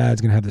 oh, my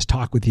dad's going to have this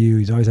talk with you.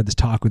 He's always had this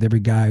talk with every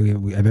guy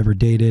I've ever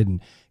dated,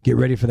 and get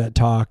ready for that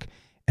talk.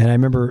 And I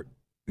remember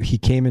they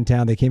came in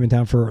town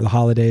for the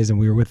holidays and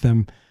we were with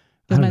them.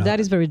 My dad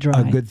is very dry.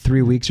 A good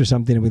 3 weeks or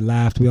something, and we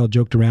laughed. We all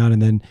joked around.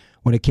 And then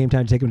when it came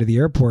time to take him to the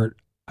airport,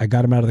 I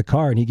got him out of the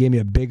car and he gave me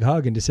a big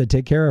hug and just said,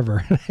 take care of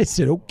her. And I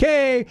said,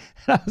 okay.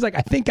 And I was like,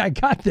 I think I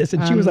got this.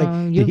 And she was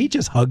like, did he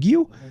just hug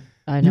you?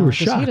 I know, you were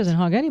because shocked. He doesn't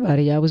hug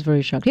anybody. Yeah, I was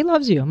very shocked. He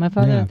loves you. My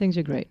father thinks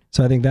you're great.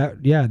 So I think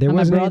that, there wasn't anything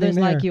there. My brothers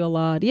like you a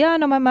lot. Yeah,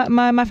 no,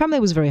 my family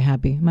was very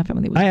happy.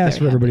 I asked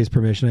for everybody's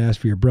permission. I asked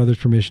for your brother's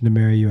permission to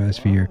marry you. I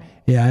asked for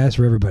I asked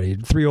for everybody.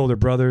 3 older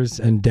brothers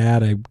and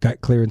dad. I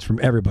got clearance from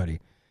everybody.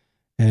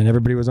 And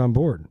everybody was on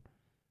board.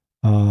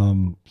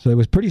 So it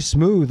was pretty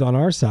smooth on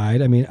our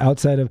side. I mean,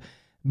 outside of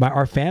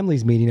our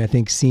family's meeting, I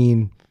think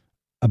seeing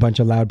a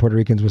bunch of loud Puerto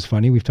Ricans was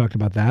funny. We've talked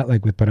about that,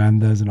 like with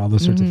parandas and all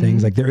those sorts of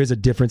things. Like there is a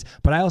difference,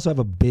 but I also have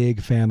a big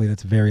family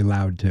that's very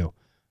loud too.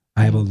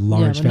 I have a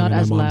large family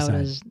on my mom's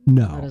side.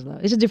 Not as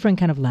loud. It's a different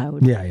kind of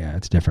loud. Yeah,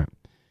 it's different.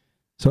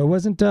 So it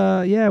wasn't,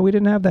 we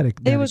didn't have that.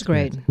 It was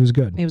great. It was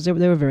good.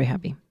 They were very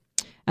happy.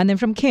 And then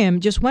from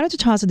Kim, just wanted to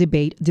toss a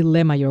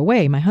dilemma your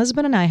way. My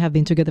husband and I have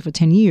been together for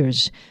 10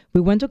 years.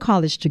 We went to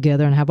college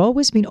together and have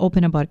always been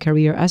open about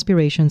career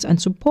aspirations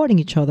and supporting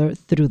each other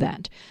through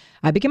that.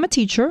 I became a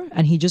teacher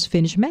and he just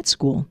finished med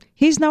school.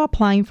 He's now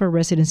applying for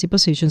residency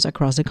positions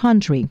across the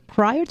country.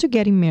 Prior to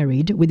getting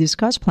married, we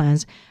discussed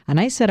plans and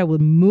I said I would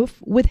move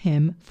with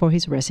him for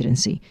his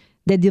residency.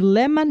 The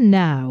dilemma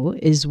now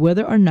is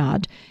whether or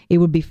not it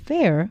would be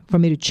fair for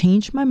me to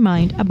change my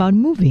mind about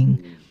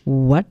moving.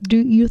 What do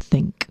you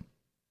think?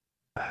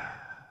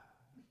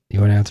 You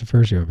want to answer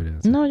first? You want me to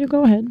answer? No, you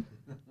go ahead.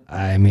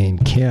 I mean,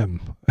 Kim,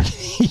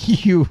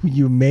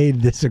 you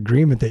made this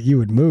agreement that you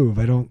would move.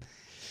 I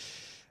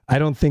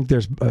don't think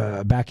there's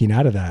backing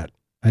out of that.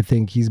 I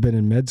think he's been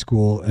in med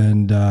school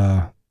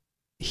and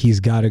he's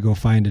got to go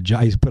find a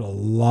job. He's put a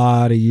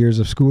lot of years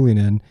of schooling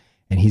in,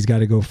 and he's got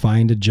to go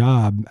find a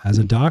job as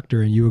a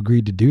doctor, and you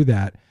agreed to do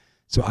that.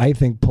 So I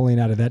think pulling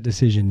out of that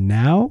decision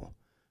now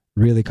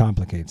really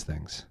complicates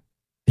things.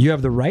 You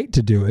have the right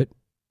to do it,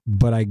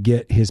 but I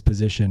get his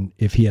position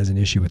if he has an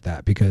issue with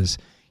that, because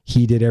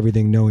he did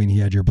everything knowing he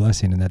had your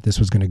blessing and that this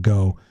was going to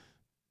go,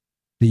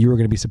 that you were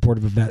going to be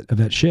supportive of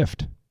that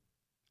shift.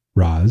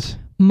 Roz?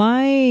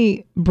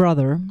 My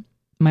brother,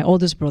 my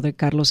oldest brother,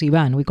 Carlos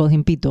Ivan, we call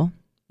him Pito,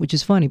 which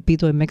is funny.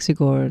 Pito in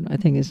Mexico, I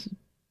think, is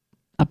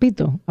a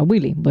Pito, a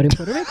Willy, but in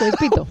Puerto Rico, it's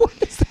Pito.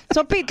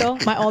 So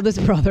Pito, my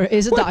oldest brother,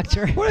 is a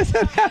doctor. What does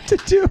that have to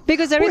do?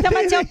 Because every time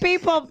I tell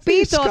people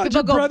Pito,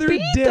 people go, brother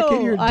Pito. Dick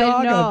and your dog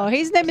I know.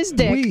 His name is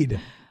Dick. Weed.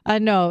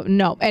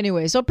 No.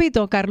 Anyway, so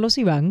Pito, Carlos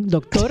Ivan,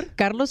 Doctor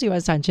Carlos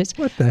Ivan Sanchez.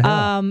 What the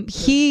hell?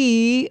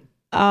 He...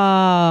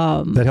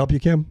 that help you,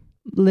 Kim?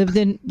 Lived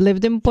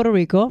in Puerto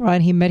Rico,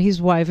 right? He met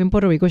his wife in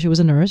Puerto Rico. She was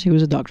a nurse. He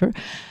was a doctor.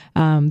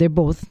 They're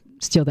both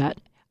still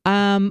that.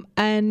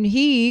 And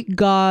he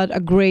got a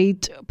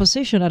great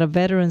position at a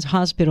veterans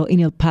hospital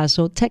in El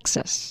Paso,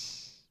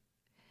 Texas.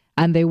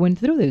 And they went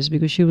through this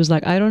because she was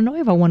like, I don't know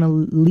if I want to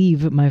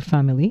leave my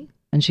family.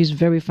 And she's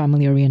very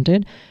family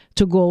oriented,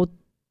 to go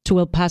to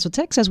El Paso,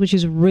 Texas, which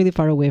is really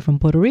far away from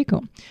Puerto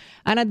Rico.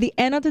 And at the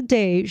end of the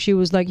day, she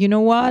was like, you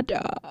know what?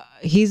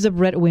 He's the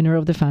breadwinner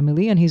of the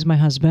family and he's my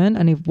husband.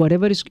 And if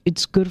whatever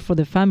it's good for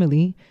the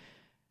family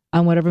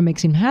and whatever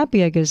makes him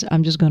happy, I guess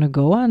I'm just going to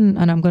go and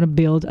I'm going to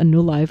build a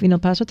new life in El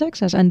Paso,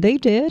 Texas. And they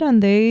did,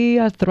 and they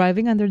are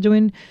thriving and they're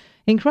doing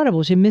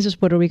incredible. She misses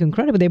Puerto Rico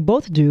incredible. They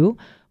both do.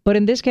 But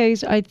in this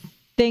case, I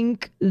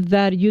think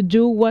that you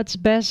do what's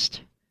best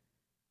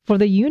for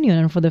the union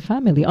and for the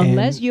family,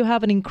 unless you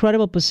have an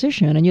incredible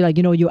position and you're like,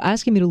 you're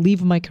asking me to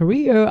leave my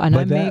career and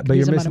I make but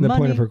this you're missing the amount of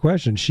point money. of her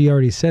question. She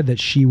already said that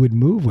she would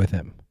move with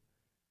him.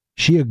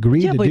 She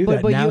agreed to do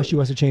that. Now she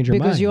wants to change her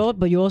mind.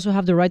 But you also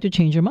have the right to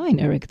change your mind,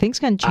 Eric. Things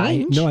can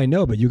change. I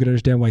know, but you can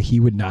understand why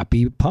he would not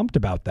be pumped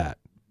about that.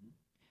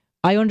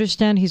 I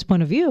understand his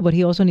point of view, but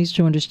he also needs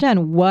to understand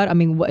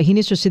he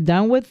needs to sit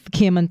down with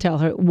Kim and tell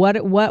her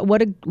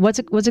what's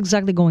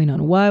exactly going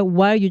on.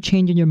 Why are you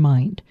changing your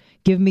mind?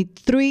 Give me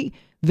 3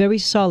 very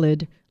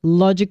solid,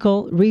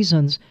 logical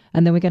reasons,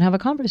 and then we can have a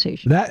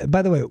conversation. That,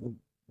 by the way,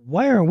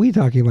 why aren't we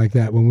talking like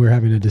that when we're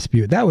having a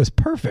dispute? That was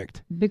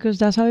perfect. Because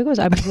that's how it goes.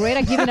 I'm great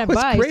at giving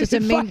advice.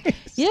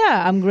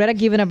 I'm great at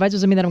giving advice.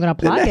 Doesn't mean that I'm going to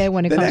apply it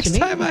when it comes to me.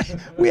 The next time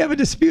we have a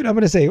dispute, I'm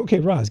going to say,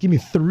 okay, Roz, give me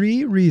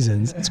 3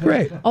 reasons. It's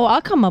great. Oh,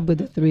 I'll come up with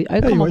the 3.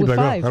 I'll come up with 5.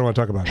 I don't want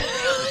to talk about it.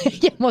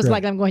 Yeah, most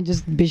likely I'm going to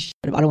just be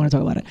I don't want to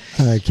talk about it.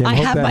 All right, Kim, I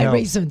have my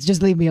reasons.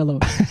 Just leave me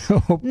alone.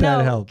 Hope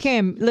that helps.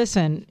 Kim,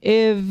 listen,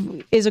 if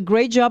it's a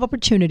great job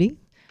opportunity,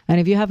 and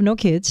if you have no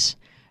kids,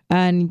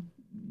 and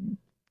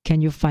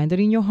can you find it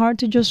in your heart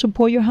to just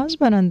support your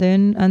husband and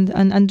then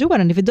and do it?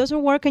 And if it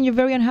doesn't work and you're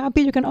very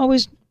unhappy, you can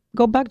always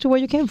go back to where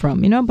you came from,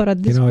 But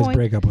at this point, you can always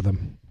break up with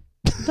him.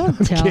 Don't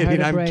tell her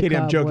to I'm break kidding.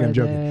 up I'm joking. with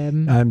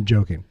him. I'm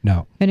joking.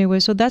 No. Anyway,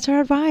 so that's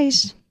our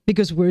advice,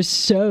 because we're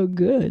so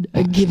good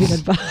at giving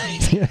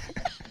advice.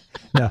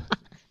 No.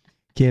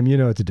 Kim, you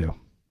know what to do.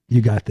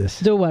 You got this.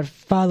 Do what?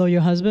 Follow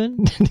your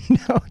husband?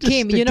 No.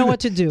 Kim, you know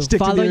what to do.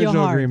 Follow your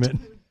heart. Agreement.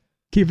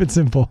 Keep it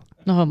simple.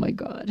 Oh my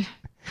God.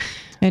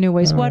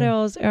 Anyways, what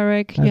else,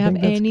 Eric? You have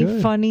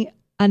any funny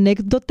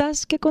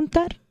anécdotas que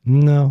contar?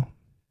 No.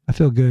 I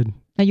feel good.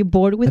 Are you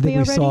bored with me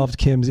already? I think we solved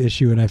Kim's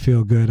issue and I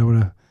feel good. I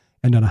want to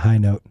end on a high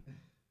note.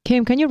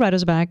 Kim, can you write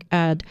us back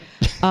at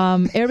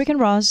Eric and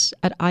Roz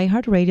at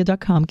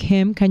iHeartRadio.com.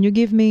 Kim, can you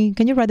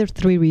write the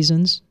 3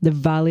 reasons, the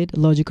valid,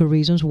 logical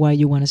reasons why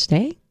you want to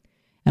stay?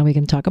 And we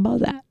can talk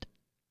about that.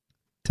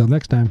 Till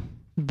next time.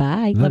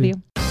 Bye. Love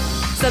you.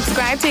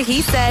 Subscribe to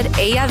He Said,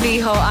 Ella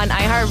Dijo on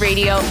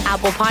iHeartRadio,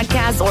 Apple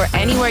Podcasts, or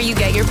anywhere you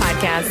get your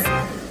podcasts.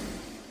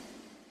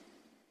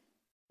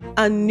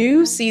 A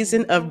new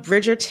season of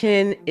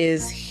Bridgerton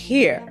is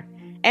here.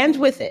 And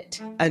with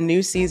it, a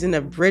new season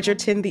of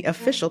Bridgerton, the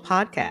official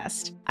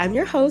podcast. I'm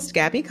your host,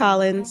 Gabby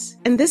Collins,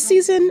 and this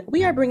season,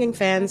 we are bringing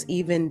fans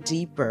even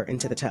deeper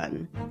into the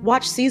ton.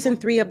 Watch season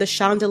 3 of the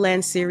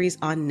Shondaland series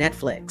on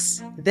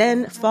Netflix.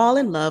 Then fall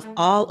in love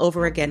all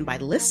over again by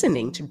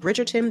listening to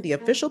Bridgerton, the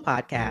official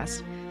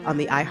podcast, on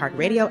the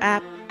iHeartRadio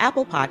app,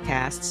 Apple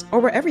Podcasts, or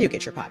wherever you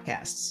get your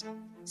podcasts.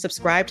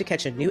 Subscribe to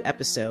catch a new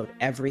episode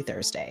every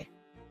Thursday.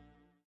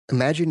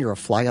 Imagine you're a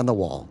fly on the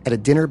wall at a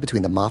dinner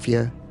between the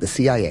mafia, the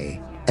CIA,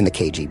 and the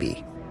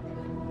KGB.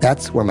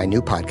 That's where my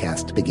new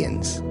podcast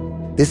begins.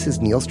 This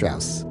is Neil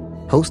Strauss,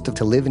 host of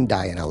To Live and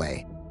Die in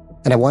LA,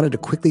 and I wanted to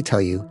quickly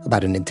tell you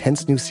about an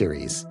intense new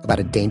series about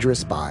a dangerous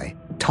spy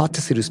taught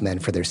to seduce men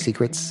for their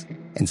secrets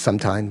and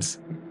sometimes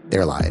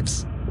their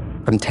lives.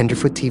 From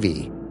Tenderfoot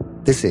TV,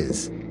 this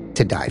is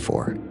To Die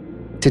For.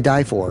 To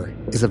Die For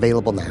is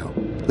available now.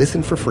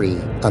 Listen for free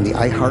on the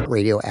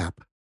iHeartRadio app,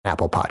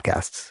 Apple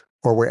Podcasts,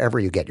 or wherever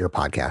you get your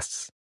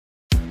podcasts.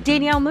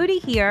 Danielle Moody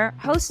here,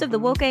 host of the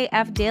Woke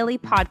AF Daily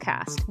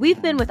podcast.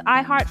 We've been with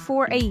iHeart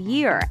for a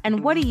year,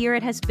 and what a year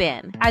it has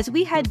been. As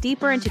we head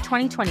deeper into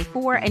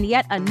 2024 and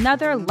yet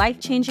another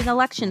life-changing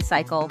election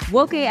cycle,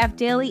 Woke AF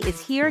Daily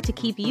is here to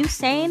keep you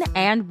sane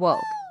and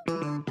woke.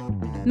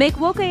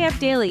 Make Woke AF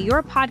Daily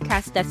your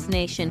podcast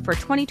destination for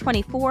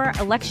 2024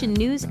 election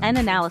news and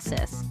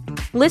analysis.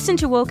 Listen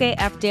to Woke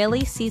AF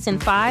Daily Season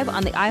 5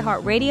 on the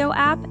iHeartRadio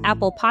app,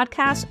 Apple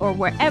Podcasts, or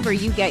wherever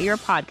you get your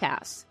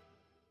podcasts.